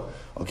don't know.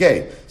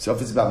 Okay, so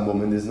if it's about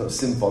mumin, there's no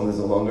simfon, there's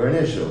no longer an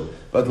issue.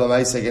 But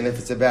l'maisa, again, if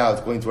it's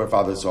about going to her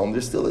father's home,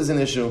 there still is an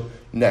issue.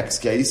 Next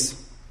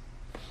case,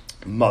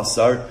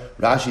 masar.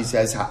 Rashi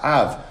says,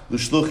 ha'av,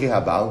 l'shluchi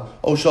habal,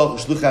 o shal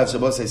l'shluchi hav.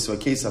 So a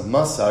case of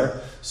masar,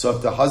 so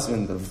if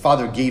the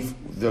father gave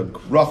the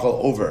Rachel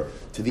over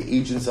to the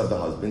agents of the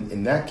husband,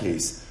 in that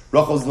case,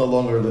 Rachel is no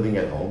longer living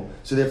at home,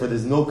 so therefore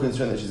there's no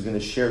concern that she's going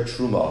to share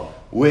truma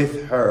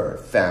with her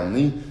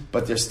family,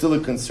 but there's still a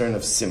concern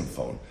of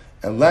simfon.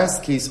 And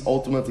last case,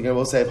 ultimately, I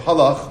will say,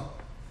 halach,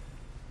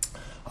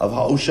 of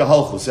ha'usha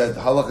halchu, said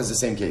halach is the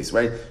same case,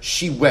 right?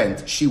 She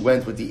went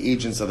with the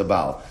agents of the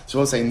Baal. So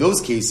we'll say in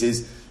those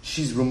cases,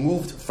 she's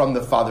removed from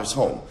the father's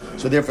home.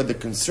 So therefore the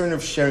concern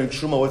of sharing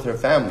truma with her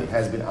family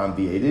has been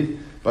obviated,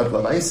 but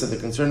l'maisa, the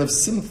concern of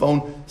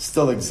simfon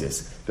still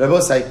exists. But I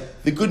will say,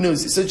 the good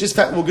news is, so just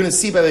fact, we're going to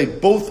see, by the way,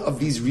 both of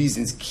these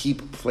reasons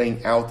keep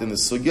playing out in the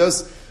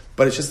sugyos,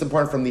 but it's just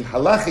important from the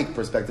halachic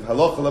perspective.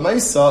 Halacha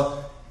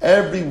l'maisa,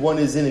 everyone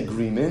is in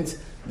agreement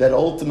that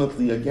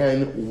ultimately,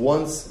 again,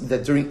 once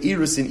that during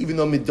Irisin, even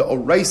though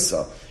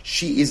mid'oraisa,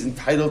 she is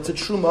entitled to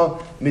truma,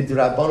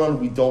 midrabanan,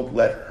 we don't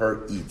let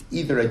her eat.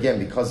 Either, again,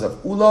 because of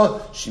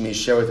ula, she may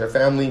share with her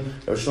family,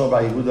 Rav Shmuel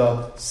bar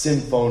Yehuda,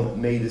 simfon,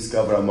 may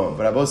discover a mum.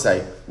 But I will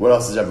say, what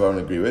else does everyone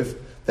agree with?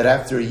 That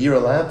after a year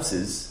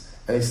elapses,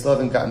 and they still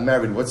haven't gotten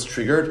married, what's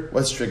triggered?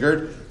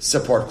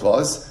 Support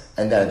clause.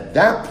 And then at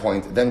that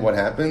point, then what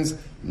happens?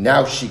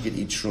 Now she could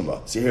eat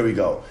truma. So here we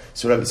go.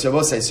 So I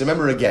will say, so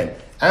remember again,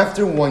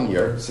 after 1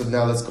 year, so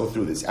now let's go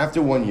through this.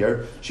 After 1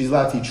 year, she's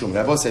allowed to eat truma.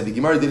 I will say, the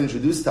Gemara did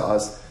introduce to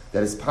us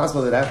that it's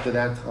possible that after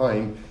that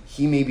time,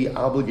 he may be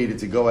obligated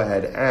to go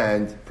ahead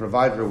and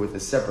provide her with a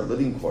separate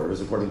living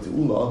quarters, according to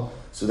Ula,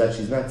 so that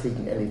she's not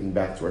taking anything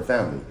back to her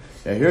family.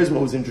 Now here's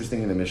what was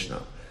interesting in the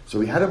Mishnah. So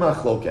we had a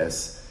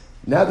machlokes.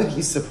 Now that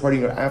he's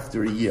supporting her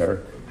after a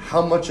year,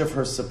 how much of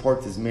her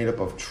support is made up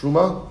of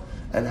truma,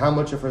 and how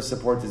much of her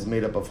support is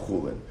made up of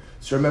chulin.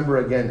 So remember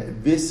again,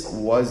 this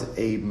was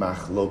a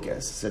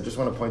machlokes. So I just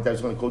want to point out, I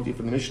just want to quote you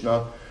from the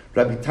Mishnah.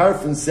 Rabbi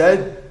Tarfon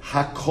said,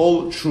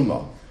 hakol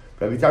truma.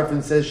 Rabbi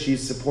Tarfon says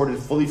she's supported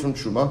fully from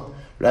truma.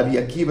 Rabbi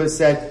Akiva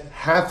said,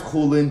 half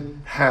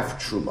chulin,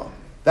 half truma.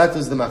 That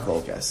was the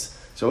machlokes.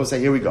 So we'll say,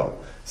 here we go.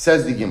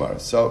 Says the Gemara.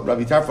 So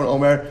Rabbi Tarfon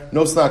Omer,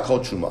 no snah kol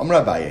truma.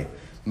 Amar Abaye,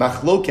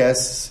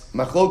 machlokes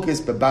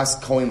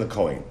bebas kohen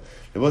lekohen.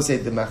 They will say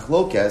the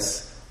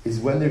machlokes is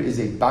when there is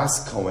a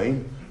bas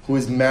kohen who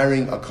is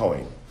marrying a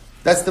kohen.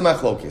 That's the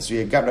machlokes. So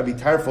you got Rabbi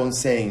Tarfon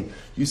saying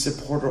you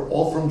support her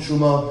all from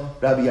truma.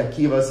 Rabbi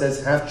Akiva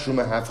says half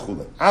truma, half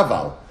chulin.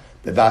 Aval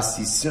the bas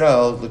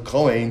Yisrael the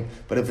kohen,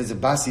 but if it's a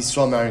bas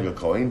Yisrael marrying a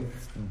kohen,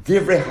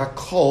 divrei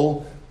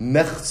hakol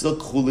mechza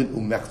chulin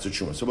umechza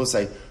truma. So we'll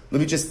say, let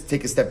me just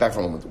take a step back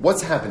for a moment.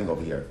 What's happening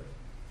over here?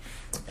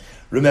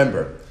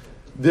 Remember,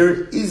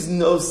 there is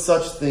no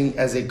such thing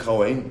as a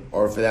kohen,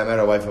 or for that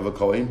matter, a wife of a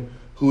kohen,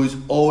 who is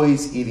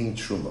always eating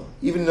truma.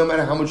 Even no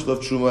matter how much you love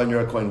truma and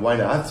you're a kohen, why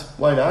not?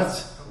 Why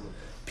not?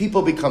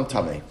 People become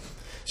tameh.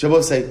 So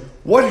we'll say,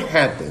 what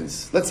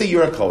happens? Let's say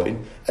you're a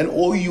kohen, and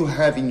all you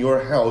have in your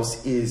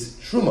house is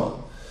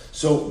truma.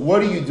 So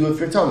what do you do if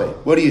you're tameh?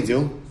 What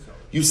do?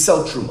 You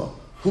sell truma.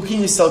 Who can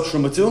you sell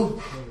truma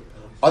to?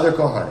 Other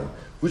kohanim.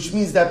 Which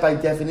means that by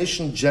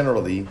definition,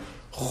 generally,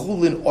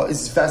 chulin,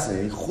 this is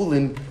fascinating,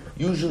 chulin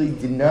usually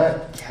did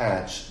not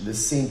catch the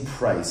same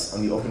price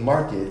on the open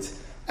market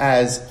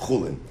as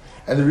chulin.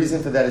 And the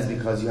reason for that is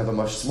because you have a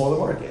much smaller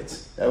market.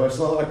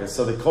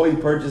 So the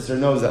Kohen purchaser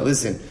knows that,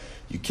 listen,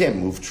 you can't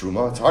move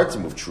truma. It's hard to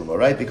move truma,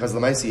 right? Because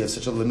Lamaisi, you have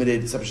such a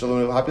limited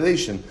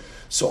population.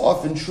 So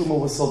often truma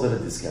was sold at a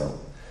discount.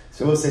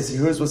 So we'll say,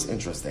 here's what's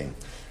interesting.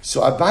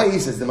 So Abayi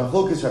says, the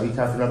machlokes Rabbi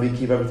Tarfon, Rabbi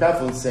Akiva, Rabbi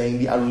Tarfon saying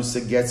the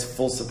Arusa gets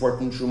full support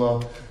from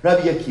Truma.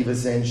 Rabbi Akiva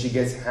saying she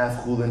gets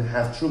half Chulin,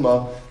 half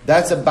Truma.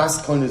 That's a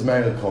Bas Kohen who's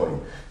married a Kohen.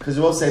 Because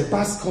we all say,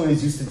 Bas Kohen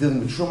is used to dealing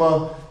with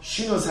Truma.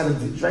 She knows how to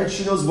do, right?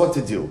 She knows what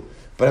to do.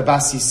 But a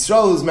Bas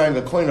Yisrael who's marrying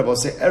a Kohen, I will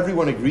say,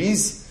 everyone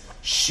agrees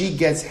she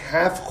gets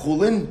half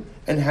Chulin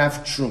and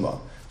half Truma.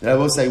 And I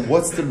will say,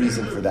 what's the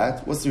reason for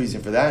that?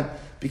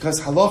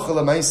 Because halacha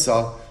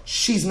l'maisa,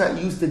 she's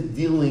not used to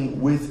dealing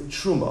with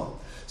Truma.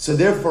 So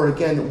therefore,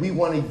 again, we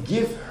want to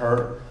give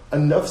her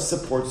enough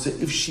support so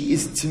if she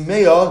is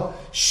timeah,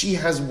 she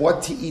has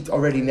what to eat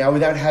already now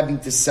without having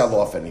to sell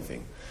off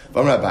anything.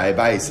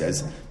 Abaye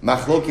says,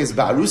 machlokes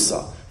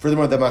ba'arusa.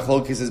 Furthermore, the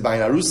machlokes is by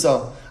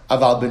Arusa,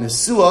 aval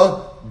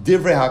benesua,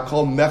 divrei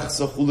hakol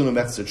mechza chulin u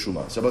mechza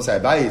truma. So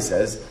Abaye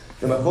says,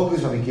 the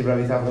machlokes Rabbi Kiva,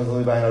 Rabbi Tarfon is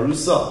only by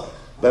Arusa,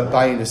 but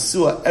by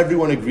Nesua,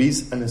 everyone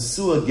agrees, and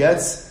Nesua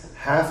gets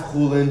half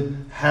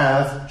chulin,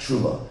 half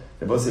truma.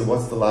 They both say,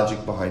 what's the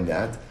logic behind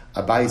that?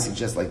 Abaye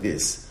suggests like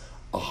this: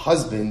 a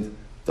husband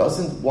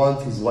doesn't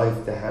want his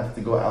wife to have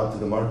to go out to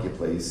the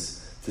marketplace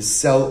to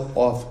sell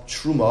off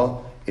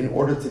truma in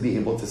order to be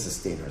able to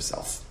sustain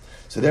herself.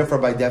 So therefore,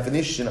 by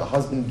definition, a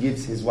husband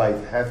gives his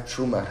wife half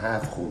truma,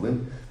 half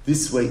chulin.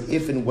 This way,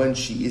 if and when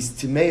she is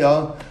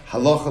timeya,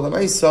 halacha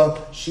l'maisa,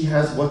 she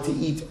has what to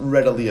eat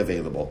readily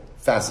available.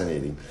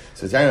 Fascinating.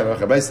 So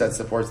that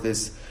supports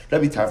this.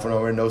 Rabbi Tarfon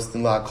over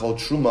Nostin La called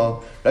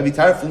truma. Rabbi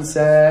Tarfon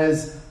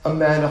says a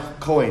man, a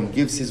Kohen,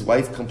 gives his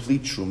wife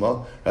complete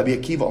truma. Rabbi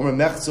Akiva Omer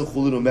mechza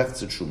chulin u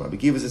mechza truma. Rabbi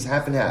Akiva says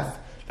half and half.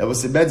 That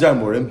was the Bedjar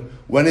Murim.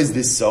 When is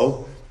this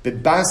so?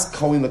 Bebas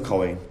Kohen the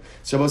Kohen.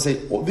 So I will say,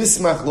 this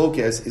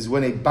machlokes is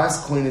when a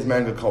Bas Kohen is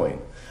marrying a Kohen.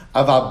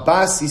 Ava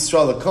Bas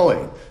Yisrael a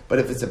Kohen. But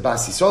if it's a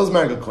Bas Yisrael is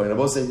marrying a Kohen, I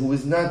will say, who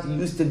is not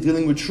used to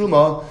dealing with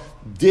truma,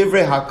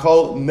 Divrei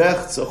Hakol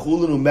Mechza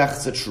Chulin u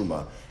Mechza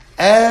Truma.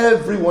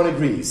 Everyone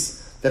agrees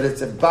that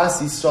it's a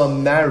Bas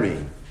Yisrael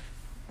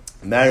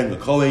marrying a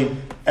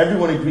Kohen.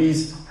 Everyone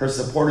agrees her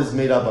support is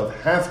made up of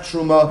half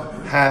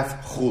Truma,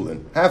 half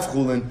Chulin. Half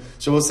Chulin.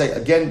 So we'll say,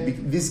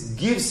 again, this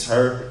gives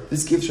her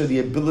the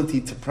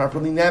ability to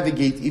properly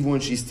navigate even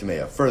when she's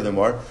Tameya.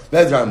 Furthermore,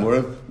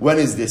 when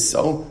is this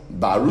so?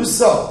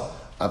 Barusa.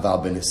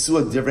 Aval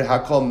benesua divrei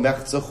hakol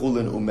mechza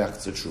chulin u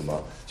mechza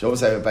truma. So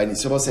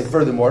we'll say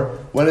furthermore,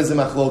 when is the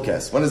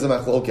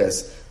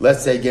machlokes?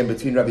 Let's say again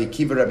between Rabbi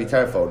Akiva and Rabbi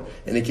Tarfon.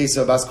 In the case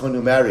of a Bas Kohen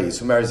who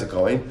marries a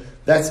Kohen,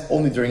 that's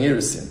only during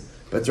Erisin.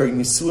 But during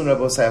Nisun,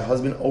 Rabbi Osai, a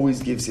husband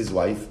always gives his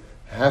wife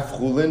half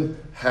chulin,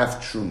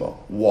 half truma.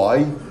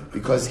 Why?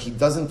 Because he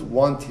doesn't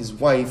want his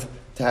wife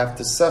to have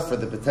to suffer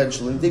the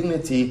potential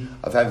indignity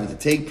of having to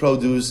take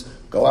produce,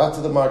 go out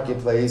to the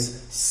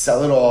marketplace,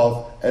 sell it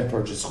off, and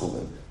purchase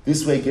chulin.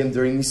 This way, again,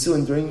 during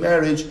Nisun, during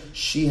marriage,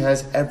 she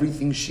has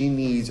everything she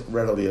needs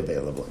readily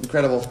available.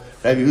 Incredible.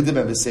 Rabbi Yehuda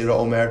ben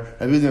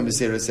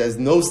Beseira says,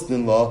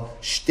 Nostin law,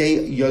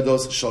 shtei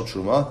yodos shal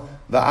truma,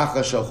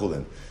 va'acha shal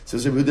chulin. So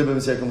Rabbi Yehuda ben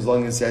Beseira comes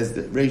along and says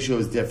the ratio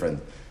is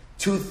different.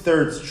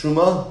 2/3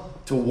 truma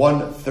to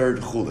 1/3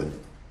 chulin.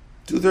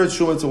 2/3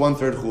 truma to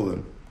 1/3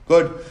 chulin.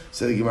 Good.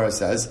 So the Gemara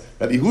says,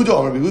 Rabbi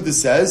Yehuda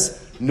says,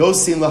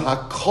 Nostin la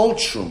hakol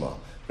truma.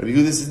 Rabbi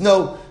Yehuda says,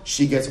 no,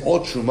 she gets all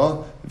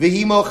truma.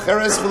 V'himo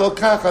cheres v'lo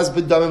kachas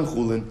b'damim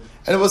chulin.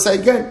 And it will say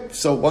again.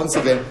 So once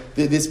again,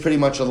 this pretty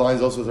much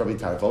aligns also with Rabbi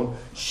Tarfon.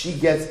 She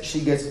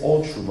gets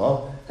all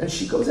truma, and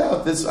she goes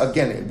out. This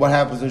again, what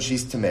happens when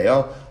she's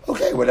tameya?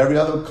 Okay, what every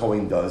other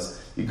Kohen does.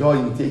 You go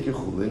and you take your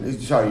chulin,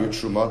 your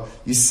truma,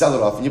 you sell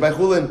it off, and you buy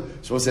chulin.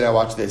 So we'll say, now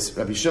watch this.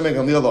 Rabbi Shimon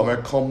Gamliel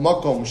Omer kol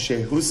makom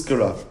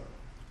shehuskara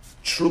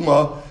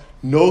truma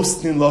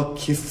nosnin la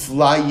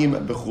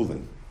kiflayim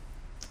bechulin.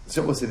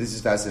 So we'll say this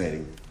is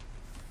fascinating.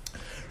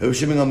 Rabbi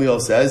Shimon Gamliel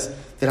says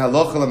that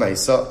halacha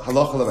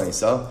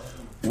l'maisa,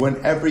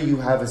 whenever you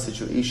have a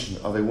situation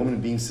of a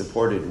woman being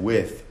supported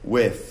with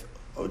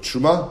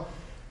truma,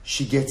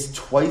 she gets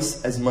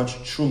twice as much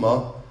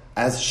truma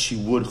as she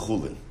would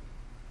chulin.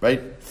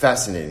 Right?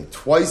 Fascinating.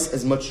 Twice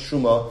as much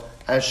truma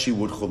as she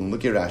would chulin.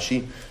 Look at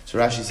Rashi. So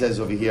Rashi says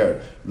over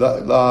here,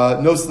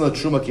 nosin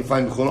truma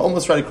kifayim b'chulin,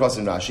 almost right across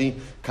in Rashi.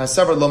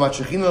 Kasavar lo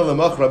matrichina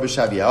lemachra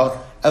b'shavial,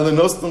 ela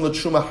nosin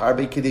truma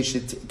harbe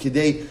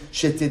kidei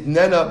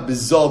shetidnena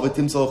b'zol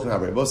v'timtzol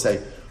l'chin. Both say,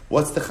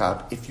 what's the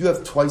chap? If you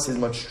have twice as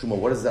much truma,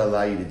 what does that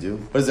allow you to do?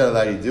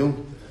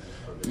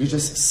 You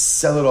just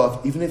sell it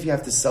off, even if you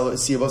have to sell it.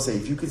 See, say,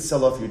 if you could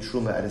sell off your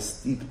truma at a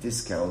steep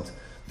discount,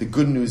 the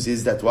good news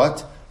is that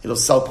what? It'll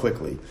sell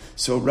quickly.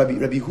 So Rabbi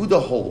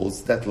Huda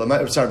holds that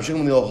Rabbi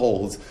Shimon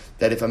holds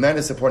that if a man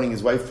is supporting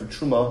his wife for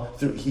truma,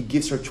 he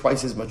gives her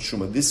twice as much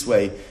truma. This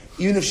way,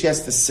 even if she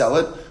has to sell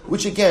it,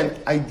 which again,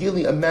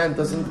 ideally a man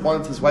doesn't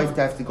want his wife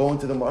to have to go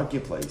into the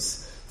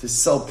marketplace to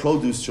sell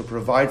produce to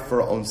provide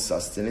for her own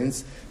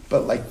sustenance.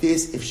 But like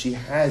this, if she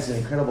has an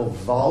incredible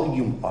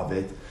volume of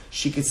it,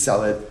 she could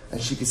sell it,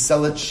 and she could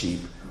sell it cheap.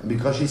 And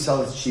because she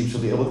sells it cheap,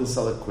 she'll be able to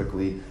sell it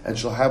quickly, and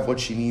she'll have what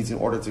she needs in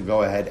order to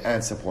go ahead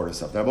and support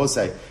herself. Now, both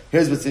say,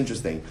 here's what's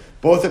interesting.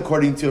 Both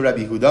according to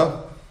Rabbi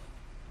Huda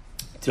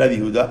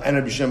and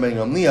Rabbi Shimon ben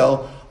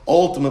Gamliel,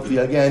 ultimately,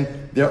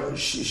 again,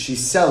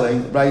 she's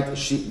selling, right?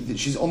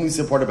 She's only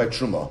supported by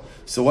truma.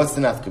 So what's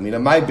the nafkamina?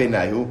 My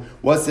benayu.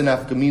 What's the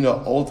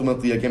nafkamina?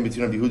 Ultimately, again,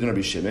 between Rabbi Huda and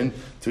Rabbi Shimon.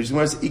 To which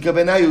Gemara says, Ika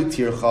benayu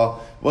tircha.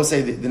 We'll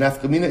say the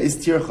nafkamina is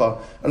tircha.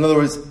 In other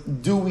words,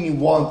 do we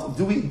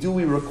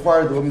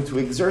require the woman to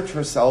exert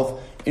herself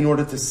in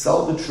order to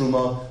sell the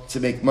truma to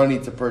make money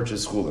to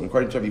purchase chulin?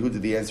 According to Rabbi Huda,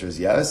 the answer is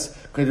yes.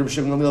 According to Rabbi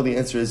Shimon Gamliel, the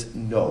answer is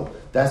no.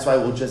 That's why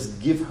we'll just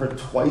give her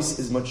twice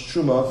as much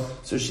truma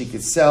so she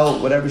could sell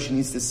whatever she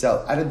needs to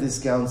sell at a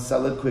discount,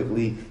 sell it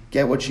quickly,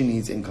 get what she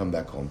needs, and come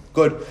back home.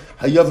 Good.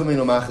 Hayavam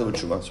eno machil with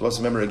truma. So also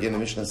remember again, the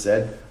Mishnah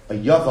said a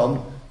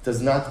yavam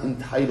does not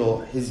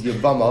entitle his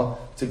Yavama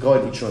to go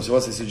and eat Truma.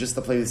 So just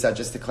to play this out,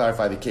 just to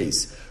clarify the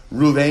case.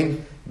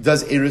 Reuven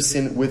does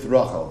Erisin with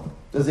Rachel.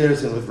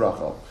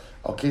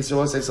 Okay, so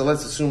let's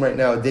assume right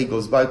now a day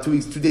goes by, 2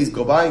 weeks, 2 days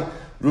go by.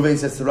 Reuven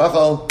says to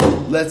Rachel,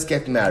 let's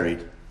get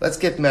married.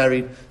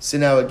 So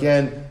now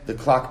again, the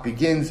clock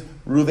begins.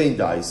 Reuven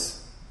dies.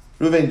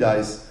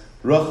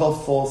 Rachel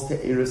falls to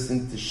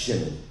Erisin to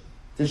Shimon.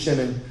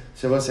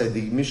 So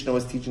the Mishnah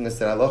was teaching us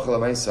that halacha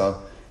l'maisa,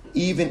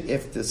 even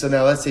if so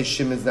now let's say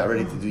Shimon's not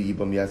ready to do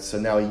Yibum yet. So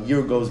now a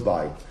year goes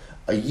by.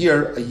 A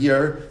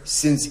year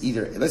since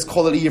either, let's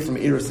call it a year from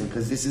Erisin,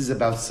 because this is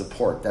about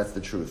support, that's the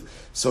truth.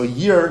 So a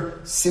year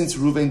since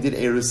Reuven did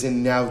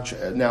Erisin now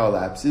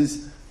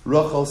elapses,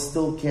 Rachel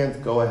still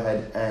can't go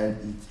ahead and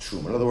eat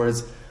Truma. In other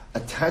words,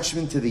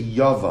 attachment to the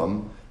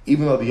Yavam,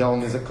 even though the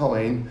Yavam is a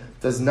Kohen,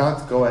 does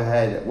not go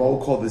ahead, what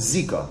we'll call the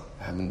Zika.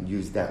 I haven't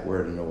used that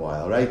word in a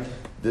while, right?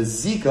 The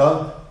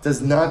Zika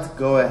does not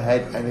go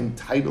ahead and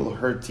entitle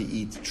her to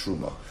eat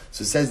Truma.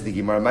 So says the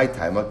Gemara, my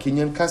time,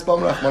 kinyan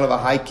kasbam rachman of a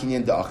high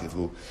kinyan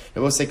da'achivu. It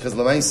will say, because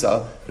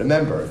lamaisa,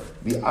 remember,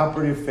 the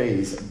operative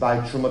phrase by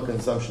Truma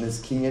consumption is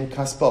kinyan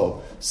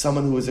kaspo,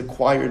 someone who is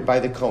acquired by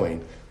the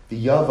Kohen.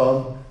 The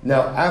Yavam,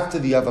 now after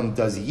the Yavam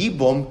does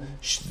Yibum,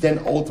 then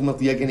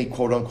ultimately again he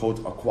quote unquote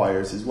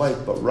acquires his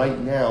wife. But right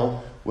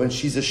now, when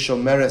she's a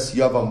Shomeres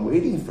Yavam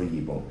waiting for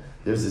Yibum,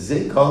 there's a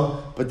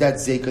Zeka, but that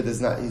Zeka does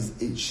not,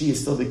 she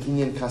is still the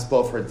Kinyan Kaspo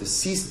of her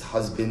deceased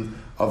husband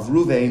of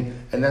Ruvain,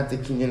 and not the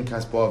Kinyan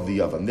Kaspo of the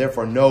Yavam.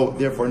 Therefore no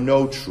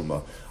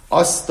Truma.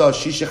 Asta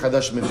Shisha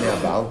Chadash Min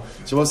Abal.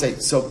 So we'll say,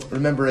 so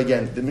remember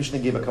again, the Mishnah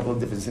gave a couple of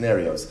different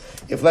scenarios.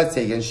 If let's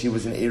say again she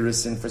was in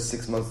Erisin for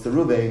 6 months to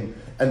Ruvain,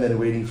 and then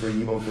waiting for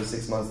Yibum for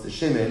 6 months to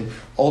Shimon,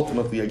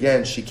 ultimately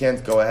again she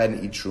can't go ahead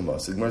and eat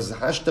Truma. So the Gemara says,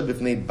 Hashta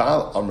bifnei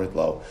Baal Amrit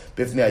Lo,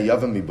 bifnei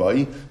Yavam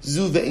Mibai,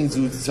 Zu ve'ein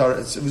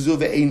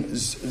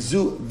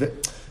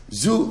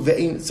Zu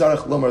ve'ein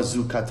tzarech lomar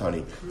zu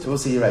katani. So we'll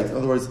say you're right. In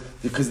other words,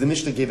 because the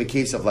Mishnah gave a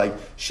case of like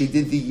she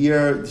did the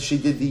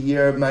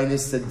year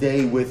minus a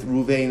day with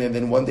Ruvain, and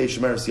then 1 day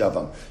Shemeres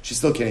Yavam. She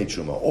still can't eat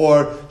Truma.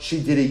 Or she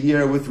did a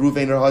year with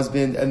Ruvain, her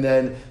husband, and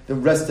then the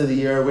rest of the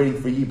year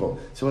waiting for Yibum.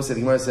 So we'll say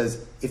the Gemara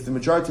says if the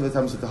majority of the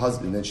time is with the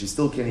husband, then she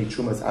still can't eat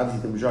Truma. It's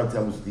obviously the majority of the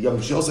time is with the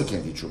Yavam. She also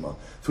can't eat Truma.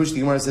 To which the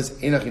Gemara says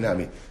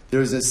enachinami.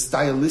 There is a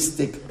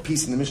stylistic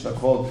piece in the Mishnah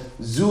called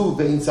Zu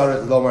ve'in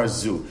tzarech lomar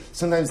zu.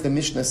 Sometimes the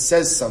Mishnah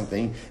says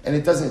something and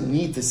it doesn't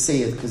need to say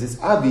it because it's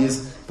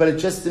obvious, but it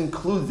just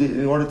includes it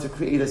in order to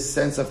create a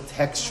sense of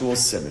textual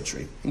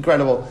symmetry.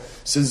 Incredible.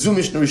 So Zu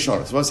Mishnah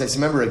Rishonah. So we'll say, so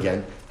remember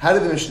again, how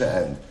did the Mishnah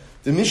end?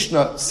 The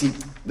Mishnah, see,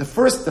 the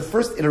first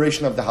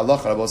iteration of the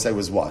halacha, I will say,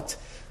 was what?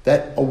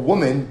 That a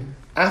woman,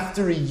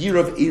 after a year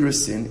of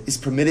Erisin, is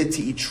permitted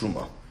to eat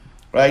Truma.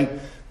 Right?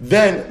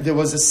 Then there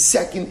was a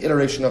second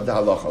iteration of the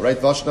halacha, right?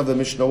 The lashon of the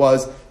Mishnah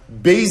was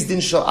Beis Din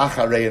Shel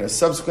Acharei, and a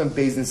subsequent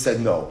Beis Din said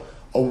no.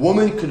 A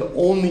woman could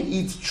only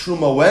eat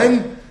Truma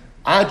when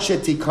Ad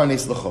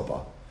Shetikanes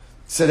L'chuppah.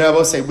 So now I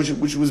will say, which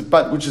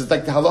is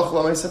like the halacha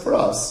l'maisa for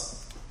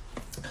us.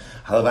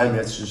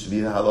 Halavayim should be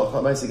the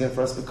halacha l'maisa again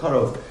for us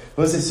B'karov.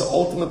 So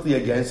ultimately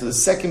again, so the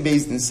second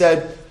Beis Din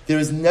said there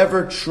is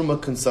never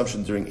Truma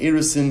consumption during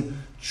Erisin.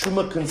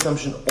 Truma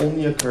consumption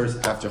only occurs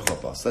after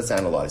chuppah. So let's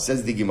analyze.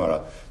 Says the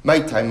Gemara,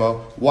 my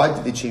taima, why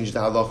did they change the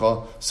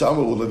halacha? So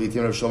Amar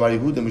Ulavitim Rav Shlomo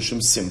Yehuda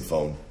Mishum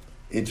Simphon.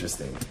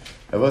 Interesting.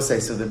 I will say,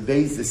 so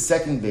the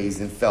second Beis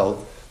Din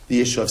felt the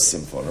issue of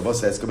Simphon. I will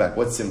say, let's go back.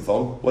 What's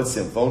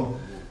Simphon?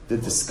 The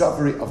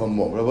discovery of a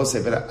mum. I will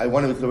say, but we're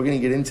going to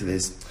get into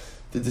this.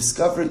 The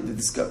discovery,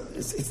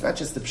 it's not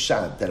just the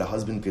pshat that a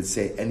husband could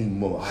say any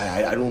mum.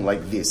 I don't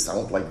like this, I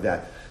don't like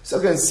that. So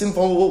again,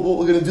 Simphon,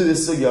 we're going to do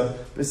this sugya,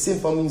 but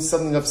Simphon means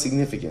something of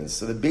significance.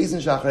 So the Beis Din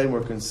Shacharayim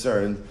were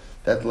concerned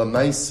that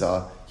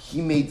Lamaisa, he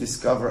may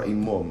discover a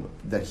mum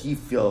that he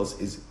feels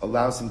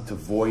allows him to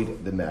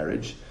void the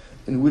marriage,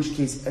 in which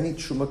case any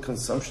Truma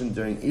consumption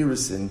during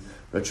Erisin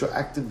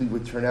retroactively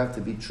would turn out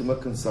to be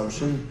Truma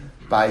consumption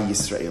by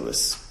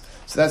Yisraelis.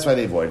 So that's why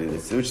they avoided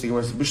it. So which the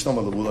Gemara says, Bishlam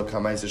Alula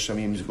Kamais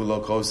Shamim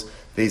Zgulokos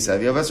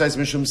Veisav. That's why it's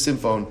Mishum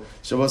Simphon.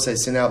 So we'll say,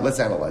 so now let's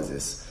analyze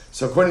this.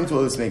 So according to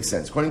Ula, this makes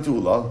sense. According to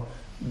Ula,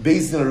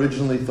 Beis Din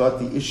originally thought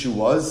the issue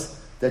was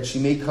that she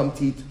may come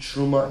to eat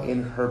Truma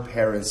in her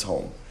parents'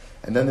 home.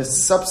 And then the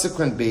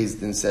subsequent Beis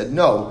Din said,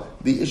 no,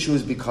 the issue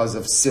is because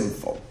of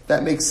Simphon.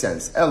 That makes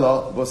sense.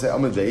 Ella, we'll say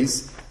Amud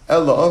Beis,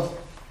 Ella,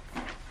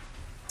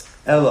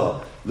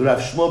 L'Rav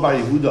Shmuel Bar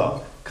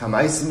Yehuda,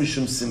 Kamais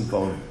Mishum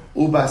Simphon,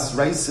 Ubas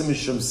Reisa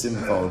Mishum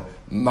Simphon,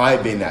 my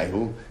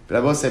Benaihu. But I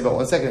will say, but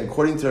 1 second,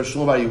 according to Rav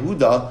Shmuel Bar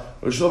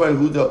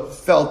Yehuda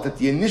felt that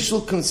the initial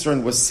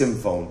concern was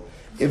Simphon.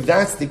 If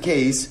that's the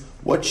case,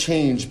 what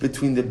changed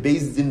between the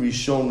Beis Din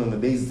Rishon and the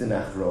Beis Din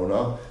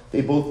Achrona?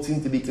 They both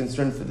seem to be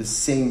concerned for the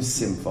same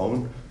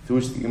Simphon, to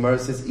which the Gemara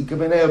says, Ika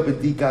Benaihu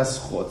B'dikas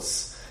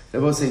Chutz. They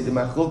will say the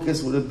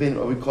machlokes would have been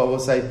what we call, we'll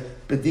say,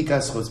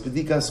 B'dikas Chutz.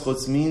 B'dikas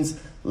Chutz means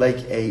like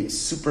a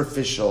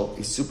superficial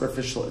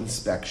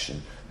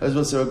inspection. As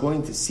well, so we're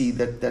going to see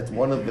that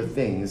one of the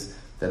things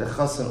that a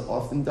chassan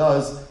often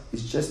does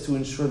is just to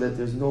ensure that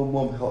there's no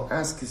mum. He'll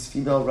ask his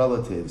female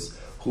relatives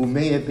who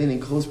may have been in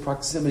close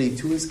proximity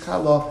to his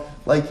kala,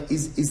 like,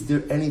 is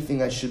there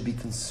anything I should be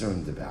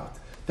concerned about?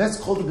 That's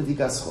called a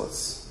b'dikas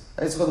chutz.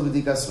 It's called a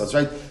b'dikas chutz,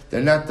 right?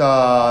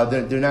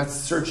 They're not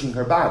searching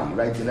her body,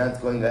 right? They're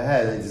not going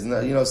ahead. It's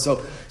not, so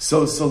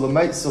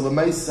l'maisa,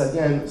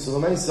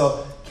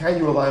 can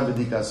you rely on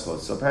b'dikas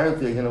chutz? So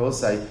apparently, again, I will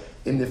say,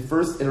 in the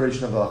first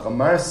iteration of the halacha,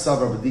 mar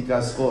savar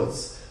b'dikas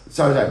chutz.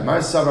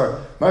 Mar savar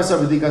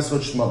b'dikas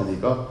chutz shma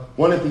b'dika.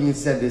 One opinion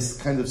said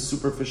this kind of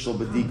superficial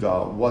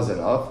b'dika was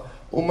enough.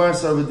 Umar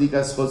sar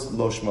b'dikas chutz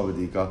lo shma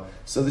b'dika.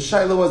 So the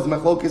shaila was, the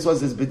machlokes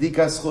was, is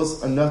b'dikas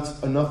chutz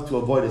enough to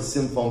avoid a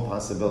simfon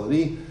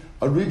possibility?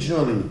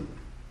 Originally,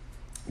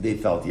 they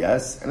felt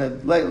yes,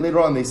 and later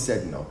on they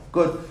said no.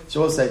 Good. So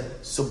we'll say,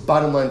 so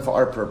bottom line for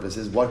our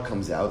purposes, what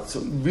comes out?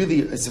 So really,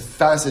 it's a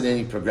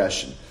fascinating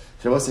progression.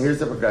 So we'll say, here's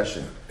the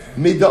progression.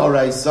 Mida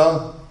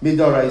oraisa,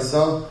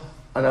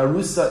 an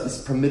arusa is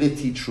permitted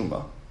to eat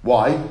truma.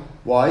 Why?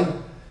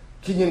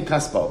 Kinyan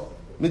kaspo.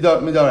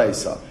 Mida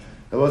oraisa.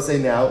 I will say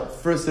now,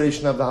 first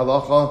iteration of the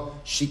halacha,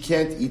 she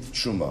can't eat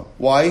truma.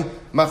 Why?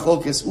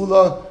 Machlokes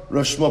ula,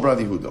 Rosh Shmuel bar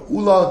Yehuda.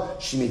 Ula,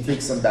 she may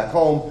take some back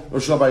home.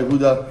 Rosh Shmuel bar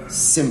Yehuda,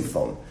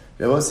 simfon.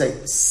 I will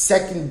say,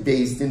 second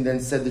Beis Din then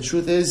said the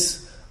truth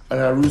is, an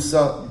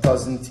arusa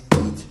doesn't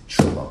eat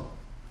truma.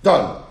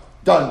 Done.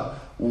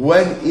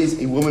 When is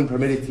a woman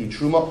permitted to eat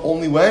truma?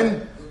 Only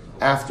when?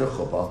 After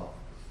chuppah.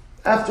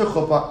 After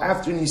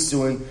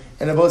nisuin.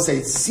 And I will say,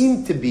 it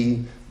seemed to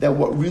be that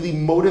what really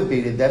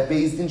motivated that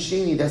Beis Din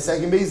Sheni, that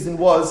second Beis Din,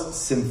 was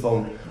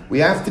simfon. We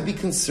have to be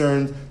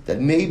concerned that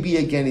maybe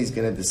again he's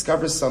going to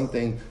discover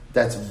something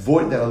that's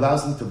void, that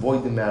allows him to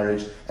void the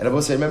marriage. And I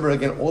will say, remember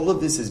again, all of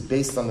this is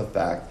based on the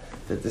fact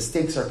that the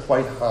stakes are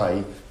quite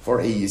high for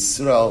a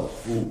Yisrael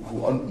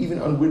who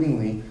even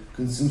unwittingly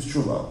consumes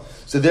truma.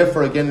 So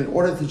therefore, again, in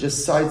order to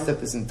just sidestep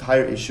this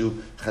entire issue,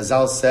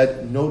 Chazal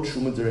said no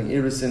truma during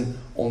Irisin,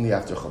 only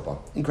after chuppah.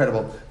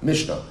 Incredible.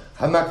 Mishnah.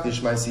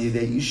 Hamakdish ma'aseh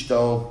yedei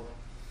ishto.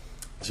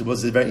 It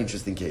was a very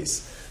interesting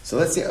case. So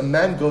let's say a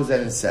man goes out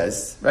and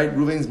says, right,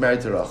 Reuven's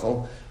married to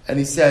Rachel, and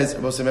he says,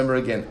 remember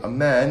again, a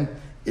man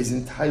is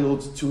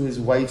entitled to his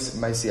wife's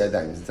ma'aseh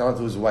yadayim, he's entitled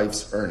to his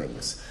wife's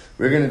earnings.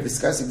 We're going to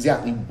discuss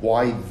exactly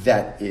why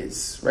that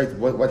is, right,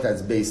 what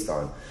that's based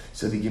on.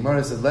 So the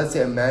Gemara says, let's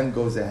say a man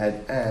goes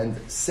ahead and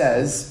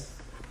says,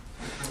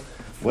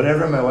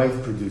 whatever my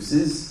wife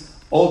produces,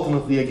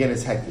 ultimately again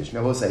is hektish.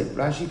 Now we'll say,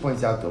 Rashi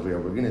points out over here,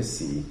 we're going to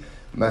see,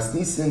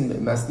 Masnisim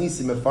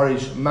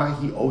mefarish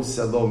mahi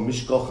osalo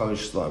mishkol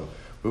chamishlam.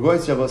 We're going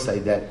to say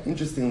that,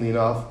 interestingly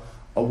enough,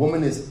 a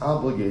woman is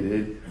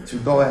obligated to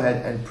go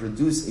ahead and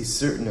produce a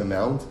certain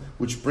amount,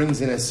 which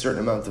brings in a certain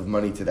amount of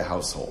money to the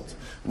household.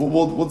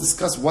 We'll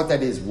discuss what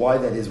that is, why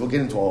that is. We'll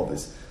get into all of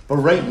this. But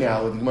right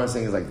now, what the Gemara is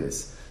saying is like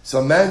this. So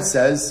a man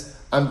says,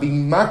 I'm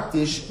being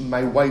makdish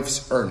my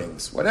wife's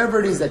earnings. Whatever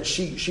it is that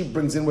she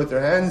brings in with her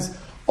hands,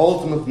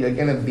 ultimately,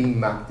 again, I'm being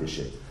makdish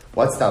it.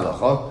 What's the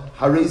halacha?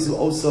 Harezu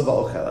osa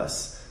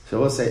va'ochelas.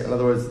 So we'll say, in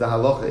other words, the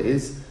halacha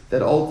is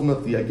that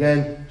ultimately,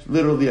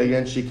 literally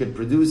again, she could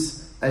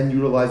produce and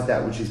utilize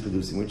that which she's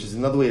producing, which is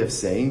another way of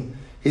saying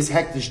his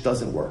hektish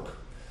doesn't work.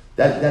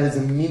 That is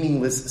a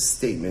meaningless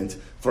statement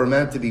for a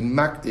man to be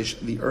makdish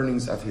the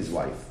earnings of his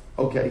wife.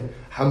 Okay,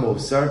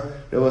 hamosar.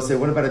 They will say,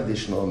 what about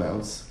additional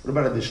amounts? I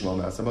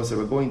will say,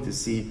 we're going to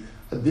see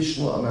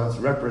additional amounts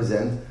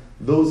represent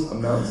those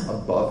amounts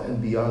above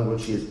and beyond what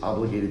she is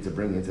obligated to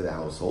bring into the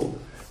household.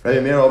 Rabbi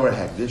Meir Omer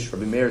hektish.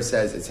 Rabbi Meir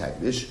says it's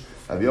hektish.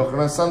 Rabbi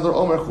Yochanan Sandler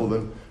Omer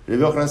chulin.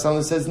 Rabbi Yochanan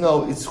Sandler says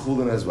no, it's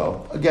chulin as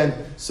well. Again,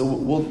 so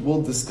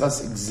we'll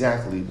discuss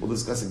exactly what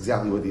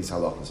these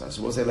halachas are.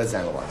 So we'll say, let's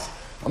analyze.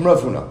 Amar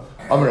Rav Huna,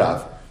 Amar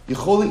Rav,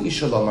 Yicholi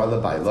isha lomar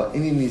lebayla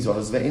ini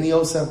mizonos ve'ini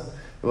osa.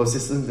 Well,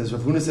 listen, there's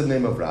Rav Huna said the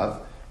name of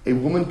Rav. A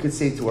woman could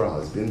say to her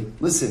husband,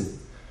 listen,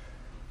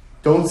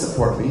 don't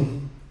support me,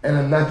 and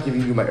I'm not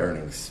giving you my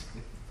earnings.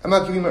 So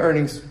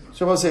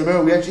I'll say,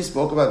 remember, we actually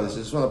spoke about this. I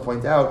just want to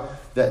point out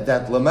that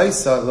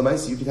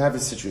lamaisa, you can have a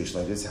situation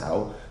like this.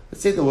 How?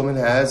 Let's say the woman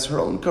has her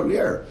own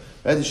career,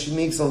 right? She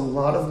makes a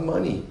lot of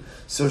money.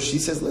 So she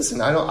says,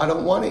 listen, I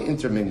don't want to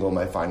intermingle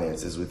my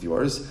finances with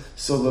yours.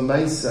 So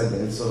lamaisa,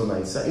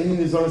 any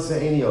mizonos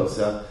any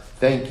osa.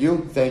 Thank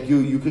you.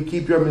 You could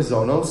keep your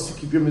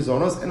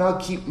mizonos, and I'll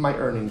keep my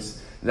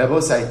earnings. And I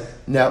will say,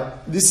 now,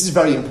 this is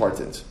very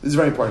important. Because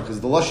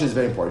the lashon is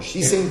very important.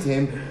 She's saying to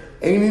him,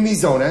 any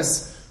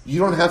mizonos, you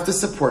don't have to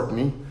support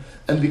me.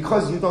 And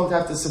because you don't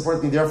have to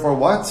support me, therefore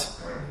what?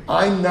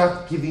 I'm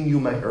not giving you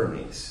my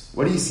earnings.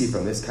 What do you see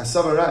from this?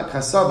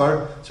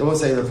 Kasavar, so we'll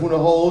say, Rav Huna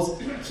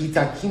holds,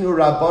 Kitakinu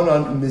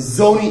Rabbanon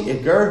Mizoni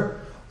Iker,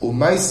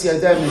 Umaisi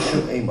Adem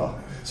Mishum Ema.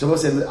 So we'll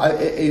say,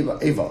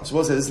 Eva. So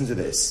we'll say, listen to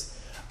this.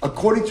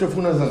 According to Rav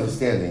Huna's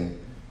understanding,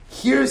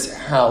 here's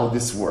how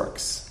this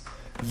works.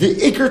 The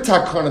Iker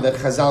Takana that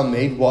Chazal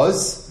made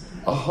was,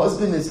 a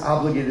husband is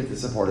obligated to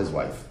support his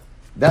wife.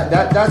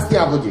 That's the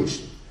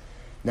obligation.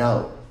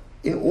 Now,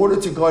 in order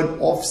to go and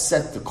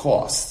offset the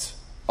cost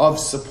of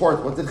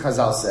support, what did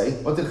Chazal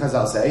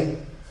say?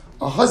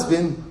 a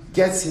husband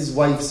gets his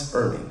wife's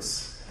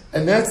earnings.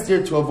 And that's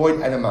there to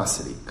avoid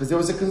animosity. Because there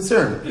was a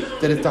concern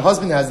that if the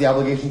husband has the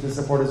obligation to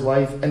support his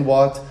wife and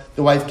what?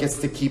 The wife gets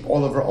to keep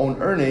all of her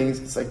own earnings.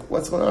 It's like,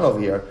 what's going on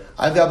over here?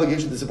 I have the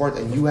obligation to support,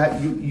 and you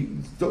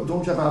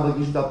don't have an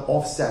obligation to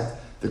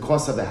offset the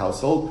cost of the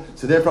household.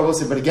 So therefore I will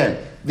say, but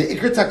again, the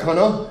Iker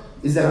Takana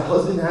is that a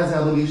husband has an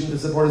obligation to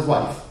support his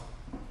wife.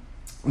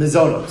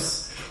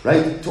 Mizonos.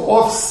 Right? To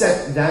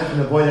offset that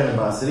and avoid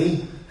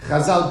animosity,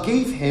 Chazal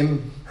gave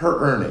him her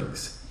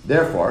earnings.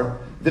 Therefore,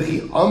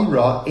 V'chi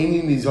amra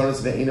eni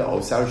mizonos ve'ena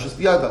osar shus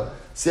biyada.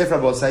 Sefer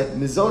Rabosai,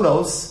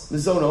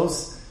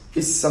 mizonos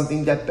is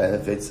something that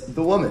benefits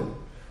the woman,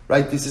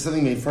 right? This is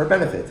something made for her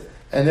benefit,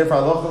 and therefore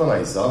Allah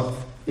Lamaisa,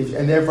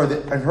 and therefore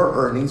and her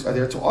earnings are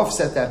there to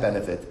offset that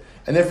benefit,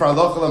 and therefore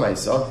Allah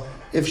Lamaisa,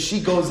 if she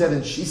goes out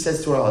and she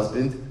says to her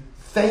husband,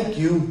 "Thank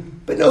you,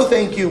 but no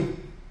thank you,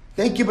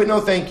 thank you, but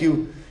no thank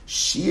you,"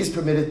 she is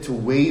permitted to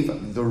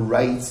waive the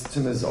rights to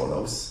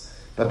mizonos.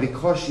 But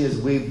because she has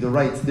waived the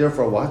right,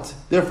 therefore what?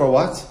 Therefore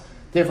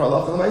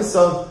Allah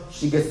Lamaisa,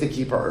 she gets to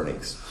keep her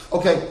earnings.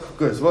 Okay,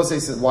 good. So we'll say,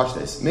 watch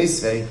this.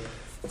 Meisvei,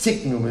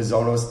 tiknu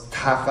mizonos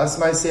tachas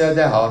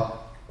ma'aseyadeha.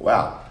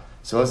 Wow.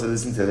 So let's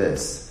listen to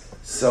this.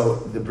 So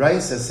the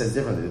Brisa says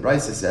differently. The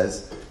Brisa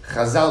says,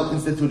 Chazal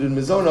instituted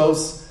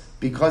mizonos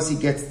because he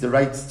gets the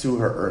right to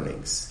her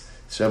earnings.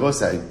 So Rabbi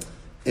say,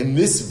 in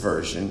this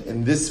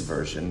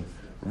version,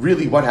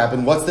 really what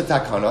happened? What's the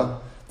takana?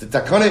 The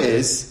takana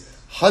is,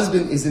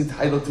 husband is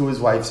entitled to his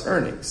wife's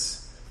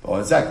earnings. But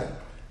 1 second.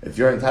 If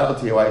you're entitled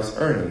to your wife's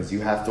earnings,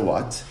 you have to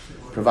what?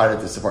 Provide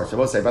it to support. So I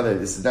will say, by the way,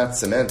 this is not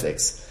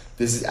semantics.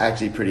 This is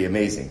actually pretty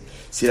amazing.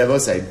 See, I will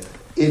say,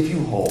 if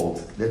you hold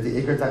that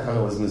the Iker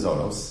Takana was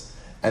mizonos,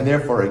 and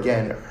therefore,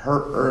 again,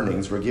 her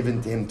earnings were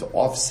given to him to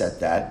offset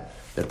that,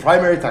 the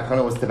primary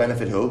Takana was to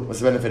benefit who?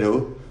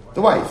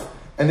 The wife.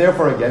 And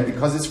therefore, again,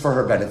 because it's for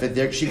her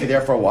benefit, she could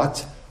therefore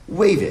what?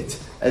 Waive it.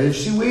 And if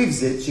she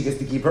waives it, she gets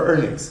to keep her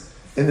earnings.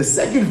 In the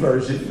second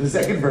version,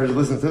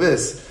 listen to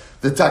this.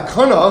 The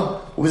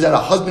takana was that a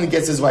husband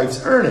gets his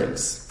wife's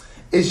earnings.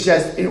 It's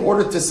just, in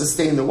order to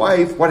sustain the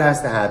wife, what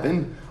has to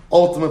happen?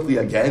 Ultimately,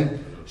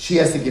 again, she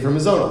has to give her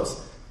mizonos.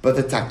 But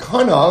the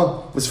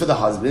takana was for the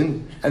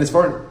husband, and it's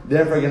for,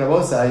 therefore, again, I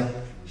will say,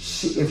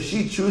 if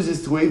she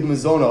chooses to waive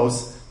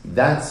mizonos,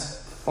 that's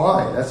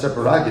fine. That's her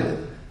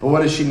prerogative. But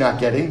what is she not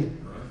getting?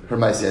 Her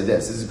ma'aseh.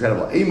 This is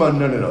incredible. Ema,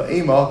 no.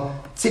 Ema,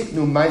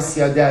 tiknu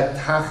ma'aseh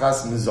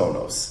tachas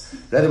mizonos.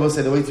 Rather, we'll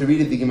say the way to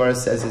read it, the Gemara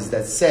says, is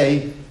that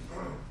say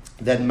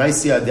that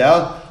Maisi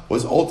Adel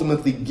was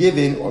ultimately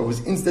given or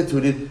was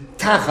instituted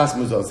tachas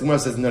mizonos. The Gemara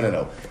says,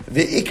 no.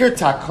 The Iker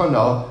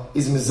Takana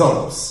is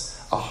mizonos.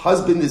 A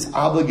husband is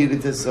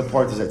obligated to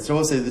support his wife. So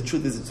we'll say the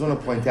truth is, I just want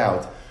to point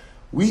out,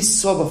 we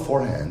saw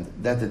beforehand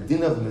that the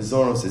din of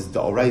mizonos is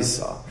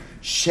da'oraisa.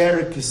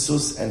 Share,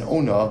 kisus, and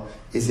ona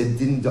is a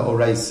din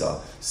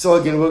da'oraisa. So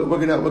again,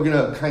 we're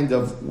gonna kind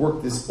of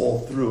work this all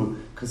through,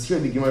 because here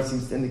the Gemara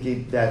seems to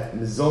indicate that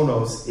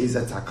mizonos is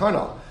a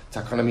takana.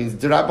 Takana means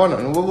dirabana,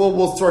 and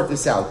we'll sort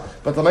this out.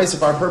 But the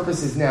Lamaisa, our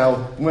purpose is now,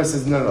 the Gemara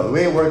says, no. The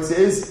way it works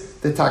is,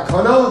 the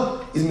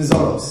takana is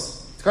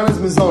mizonos. Takana is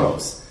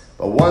mizonos.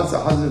 But once a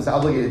husband is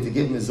obligated to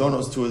give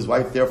mizonos to his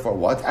wife, therefore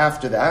what?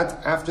 After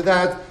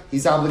that,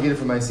 he's obligated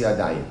for Maisi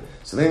Adayim.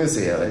 So let me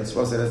say, let's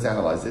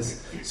analyze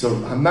this. So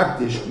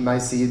hamakdish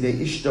Maisi Yedei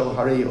Ishto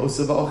Harei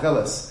Osa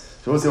Va'ocheles.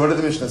 So we'll say, what did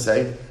the Mishnah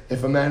say?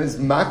 If a man is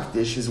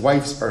makdish his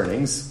wife's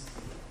earnings,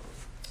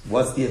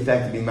 what's the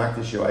effect of being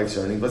makdish your wife's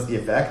earnings? What's the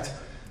effect?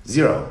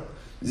 Zero.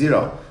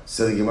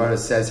 So the Gemara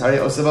says, Harei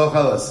Osa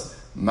Va'ocheles.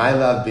 My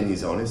love bin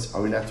izonis.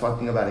 Are we not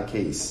talking about a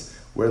case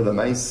where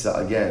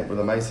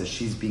Lamaisa,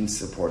 she's being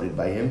supported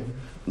by him?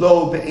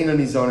 Lo be'enon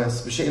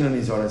izonis.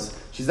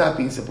 She's not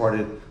being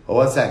supported. Oh,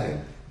 1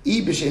 second.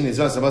 If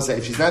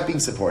she's not being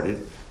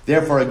supported,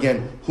 therefore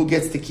again, who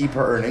gets to keep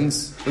her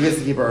earnings?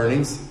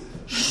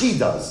 She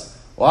does.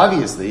 Well,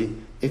 obviously,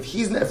 if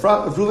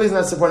Reuven is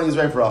not supporting his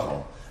wife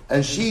Rachel,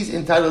 and she's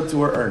entitled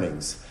to her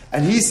earnings,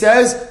 and he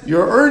says,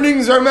 your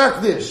earnings are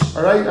makdish,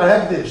 alright, are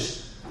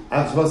hekdish.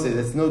 I'm supposed to say,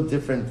 that's no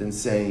different than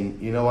saying,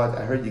 you know what,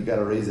 I heard you got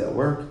a raise at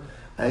work,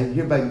 I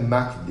hereby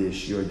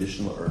makdish your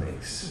additional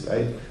earnings,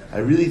 right? I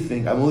really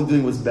think I'm only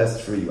doing what's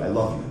best for you. I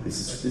love you.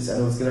 This. I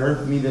know it's going to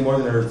hurt me more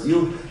than it hurts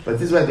you, but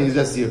this is what I think is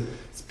best for you.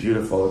 It's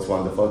beautiful. It's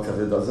wonderful. Because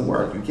it doesn't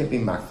work. You can't be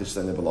makdish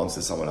something that belongs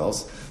to someone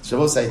else. So I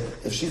will say,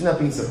 if she's not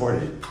being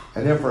supported,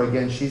 and therefore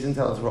again she's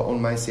entitled to her own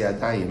ma'aseh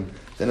adayim,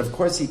 then of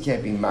course he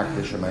can't be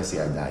makdish or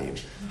ma'aseh adayim.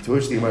 To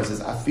which the Gemara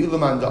says, "Afilu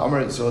man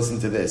da'amar." So listen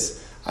to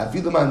this.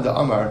 Afilu man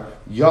da'amar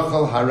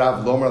yachal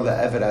harav lomer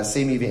le'eved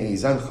asemi ve'eni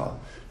zancha.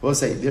 We'll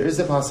say, there is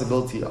a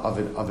possibility of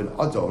an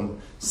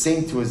adon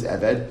saying to his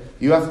eved,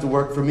 you have to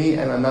work for me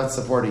and I'm not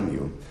supporting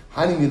you.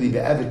 Hani mili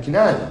be'eved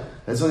kinani.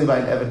 That's only by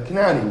an eved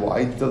kinani.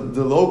 Why? The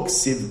lo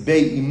ksiv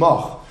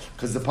be'imach.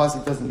 Because the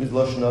pasuk doesn't use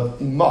lashon of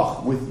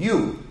imach, with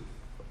you.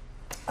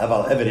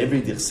 Aval eved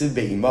ivri dichsiv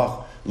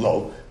be'imach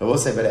lo. But we'll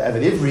say, but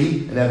an eved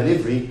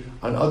ivri,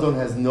 an adon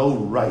has no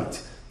right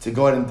to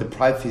go out and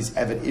deprive his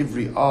eved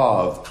ivri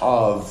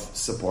of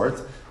support.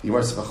 The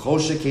Gemara says,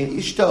 "V'choshe kein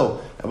ishto."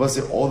 I will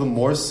say all the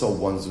more so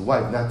one's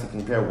wife, not to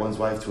compare one's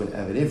wife to an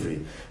Eved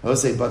Ivri. I will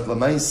say, but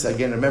Lamais,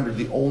 again, remember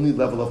the only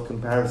level of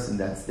comparison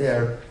that's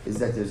there is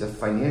that there's a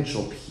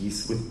financial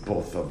piece with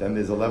both of them.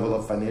 There's a level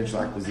of financial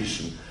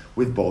acquisition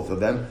with both of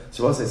them.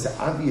 So I say,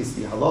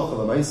 obviously, halacha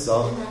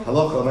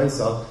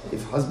l'maisa,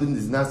 if husband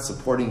is not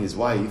supporting his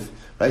wife,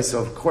 right? So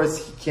of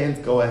course he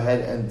can't go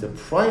ahead and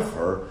deprive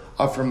her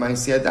of her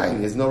ma'aseh adayim.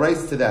 He has no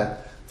rights to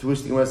that. To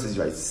which the Gemara says,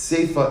 right?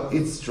 Seifa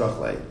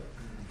itzdrachlei.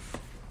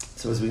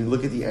 So as we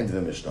look at the end of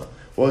the Mishnah,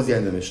 what was the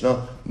end of the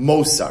Mishnah?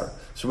 Mosar.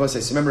 So we'll say,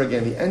 so remember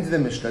again, the end of the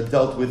Mishnah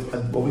dealt with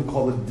what we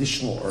call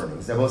additional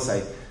earnings. Now we'll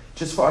say,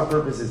 just for our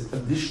purposes,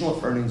 additional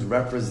earnings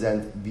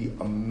represent the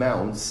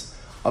amounts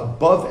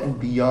above and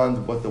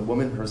beyond what the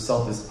woman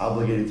herself is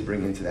obligated to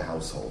bring into the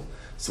household.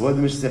 So what did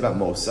the Mishnah say about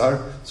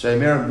Mosar? So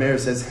Meir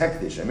says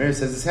Hektish. Meir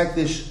says it's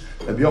Hektish.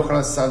 Rabbi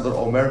Yochanan Sandler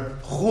Omer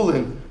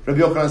Chulin. Rabbi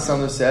Yochanan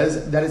Sandler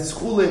says that it's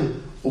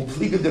Chulin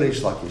Upliga de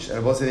Reish Lakish. And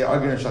I will say they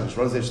argue in Reish Lakish.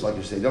 What does Reish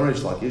Lakish say? Don't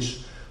Reish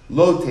Lakish.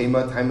 Lo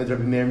Tema Taimad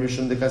Rabbi Meir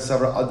Mishum de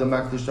Kasavra Adam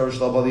Makdish Dar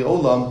Shlal Bali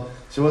Olam.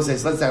 So we'll say,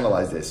 so let's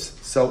analyze this.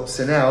 So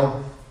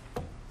now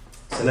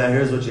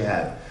here's what you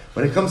have.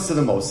 When it comes to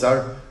the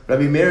Mosar,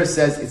 Rabbi Meir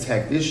says it's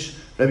Hektish.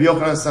 Rabbi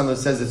Yochanan Sandler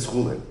says it's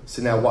Chulin.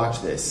 So now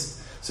watch this.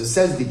 So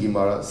says the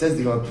Gemara, and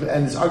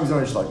this argues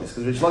on Reish Lakish,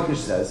 because Reish Lakish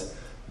says,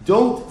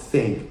 don't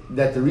think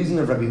that the reason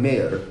of Rabbi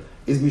Meir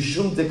is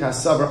Mishum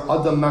Tekasavar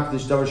Adam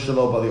Makdish Davar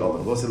Shelo Bali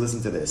Olam. We'll say,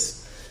 listen to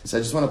this. So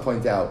I just want to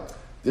point out,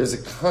 there's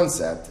a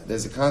concept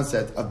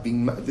of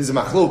being, there's a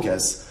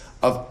machlokes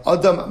of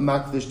Adam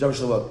Makdish Davar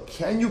Shelo.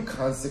 Can you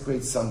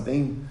consecrate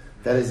something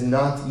that is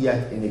not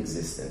yet in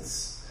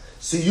existence?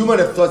 So you might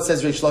have thought,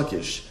 says Reish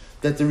Lakish,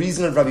 that the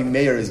reason of Rabbi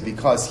Meir is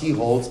because he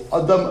holds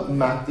Adam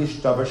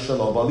Makdish Davar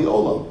Shelo Bali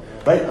Olam.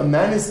 Right? A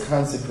man is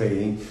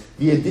consecrating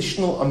the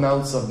additional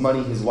amounts of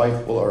money his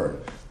wife will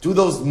earn. Do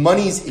those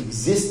monies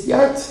exist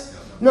yet?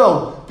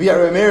 No. But yet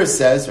Rabbi Meir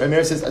says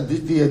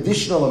the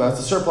additional amounts,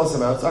 the surplus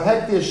amounts are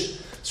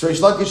hektish. So Reish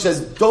Lakish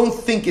says, don't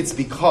think it's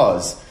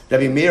because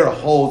Rabbi Meir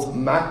holds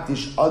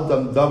Makdish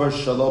Adam Davar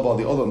Shelo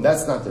Bali Olam.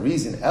 That's not the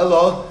reason.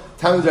 Elo,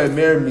 Tamid Rabbi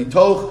Meir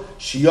mitoch,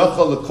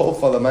 Shiyachal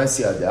L'kofa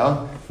L'maisi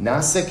Adel,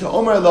 Nase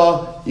Ke'omer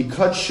Lo,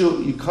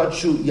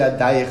 Yikatshu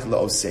Yadayich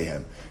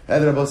L'osehem.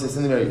 Rather, Rabbi says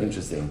something very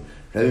interesting.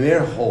 Rabbi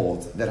Meir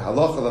holds that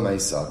halacha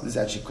l'maisa, this is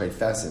actually quite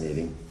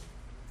fascinating,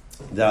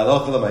 that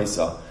halacha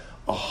l'maisa,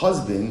 a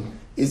husband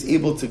is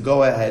able to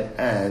go ahead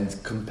and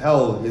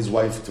compel his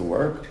wife to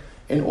work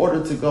in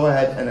order to go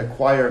ahead and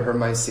acquire her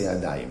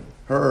ma'aseh adayim,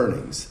 her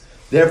earnings.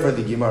 Therefore,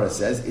 the Gemara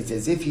says, it's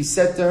as if he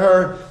said to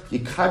her,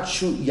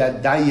 Yikatshu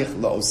yadayich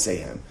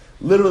la'osehem.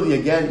 Literally,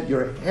 again,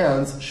 your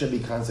hands should be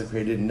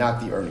consecrated,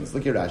 not the earnings.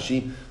 Look at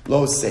Rashi,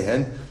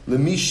 la'osehen,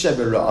 l'mish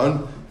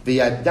shebera'an,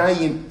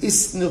 V'yadayim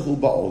isnehu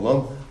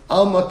ba'olam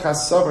alma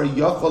kasavar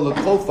yachol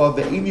lekofa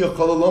ve'im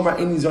yachol lomar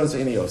ein nizon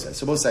se'inei yosef.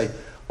 So we'll say,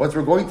 what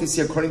we're going to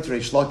see according to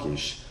Reish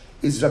Lakish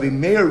is Rabbi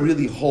Meir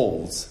really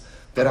holds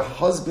that a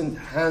husband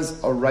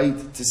has a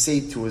right to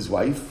say to his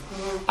wife,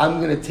 I'm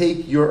going to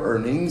take your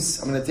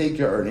earnings. I'm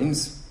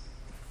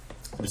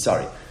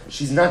sorry.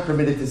 She's not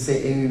permitted to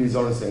say ein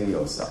nizon se'inei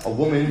yosef. A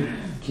woman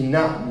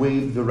cannot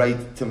waive the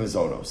right to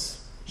mizonos.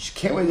 She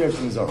can't waive the right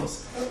to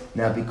mizonos.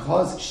 Now,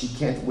 because she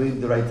can't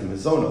waive the right to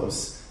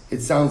mizonos,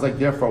 it sounds like,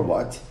 therefore,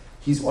 what?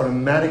 He's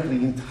automatically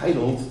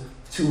entitled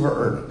to her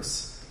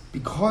earnings.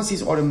 Because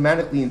he's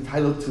automatically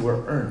entitled to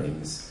her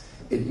earnings,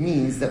 it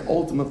means that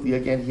ultimately,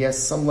 again, he has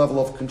some level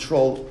of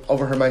control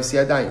over her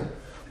ma'aseh adayim.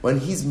 When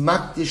he's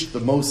makdish the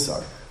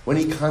mosar, when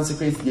he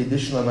consecrates the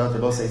additional amount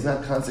of mosar, he's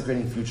not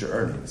consecrating future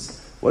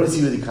earnings. What is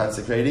he really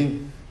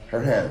consecrating?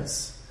 Her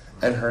hands.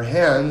 And her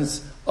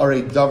hands are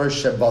a davar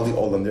shebali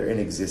olam, they're in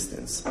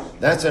existence.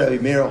 That's why Rabbi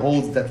Meir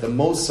holds that the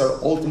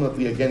Mosar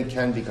ultimately again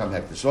can become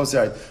hektish. So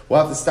we'll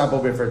have to stop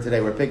over here for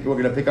today. We're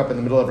going to pick up in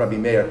the middle of Rabbi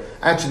Meir.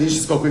 Actually, let's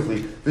just go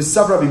quickly. This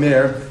sub Rabbi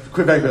Meir,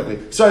 very quickly.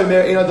 So Rabbi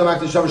Meir,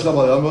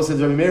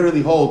 Rabbi Meir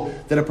really hold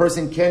that a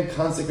person can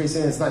consecrate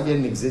something that's not yet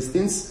in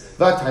existence.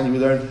 That time we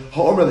learn,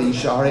 so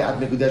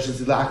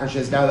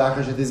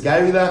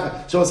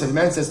if a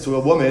man says to a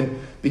woman,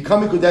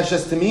 become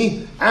mikudeshes to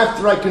me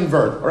after I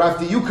convert, or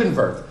after you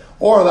convert,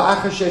 or or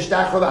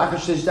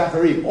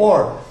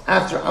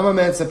after I'm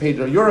emancipated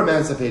or you're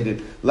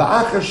emancipated.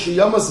 That's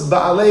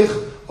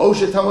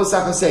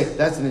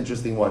an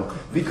interesting one.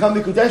 Become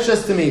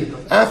mikudeshes to me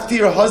after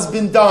your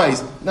husband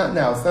dies. Not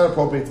now, it's not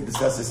appropriate to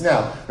discuss this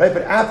now, right?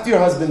 But after your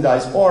husband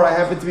dies, or I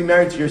happen to be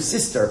married to your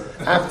sister,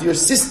 after your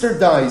sister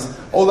dies,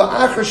 or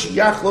after your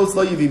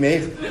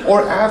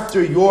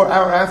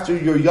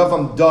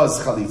yavam does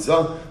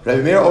chalitza,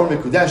 Rabbi Meir or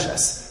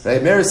mikudeshes.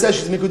 Rabbi Meir says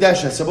she's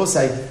mikudeshes. So we'll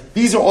say,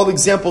 these are all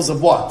examples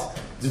of what?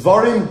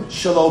 Dvarim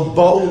shelo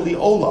ba'u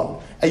li'olam.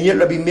 And yet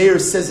Rabbi Meir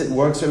says it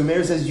works. Rabbi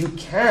Meir says you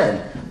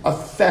can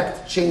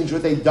affect change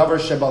with a davar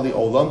shebali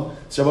olam.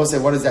 So we'll say,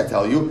 what does that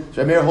tell you? So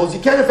Rabbi Meir holds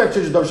you can affect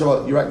change with davar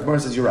shebali. You're right. The Gemara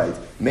says you're right.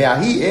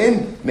 Me'ahi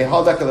in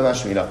me'hal daka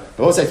l'mashmina.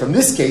 But we'll say from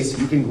this case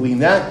you can glean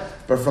that.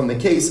 but from the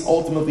case,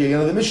 ultimately,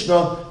 again, of the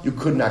Mishnah, you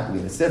could not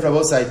glean. It's therefore,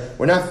 Abosai,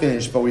 we're not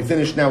finished, but we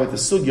finished now with the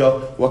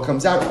Sugya. What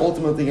comes out,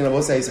 ultimately, again,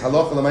 Abosai, is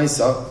Halacha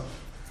L'maisa,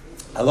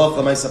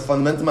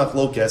 fundamental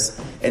machlokes,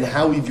 and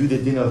how we view the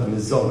din of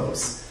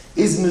Mizonos.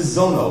 Is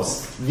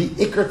Mizonos the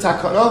Iker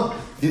Takana?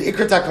 The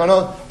Iker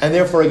Takana, and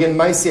therefore, again,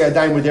 Maisei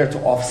Adayim were there to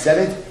offset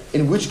it.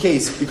 In which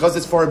case, because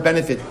it's for her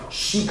benefit,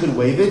 she could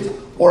waive it.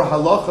 Or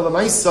Halacha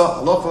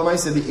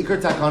L'maisa, the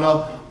Iker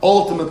Takana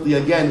ultimately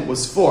again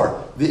was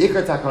for. The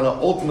Iker Takana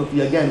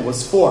ultimately again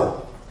was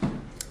for.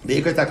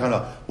 The Iker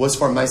Takana was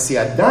for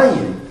Maisei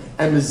Adayim,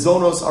 and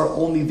Mizonos are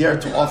only there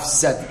to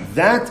offset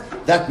that.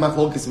 That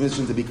machlokes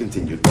is to be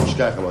continued.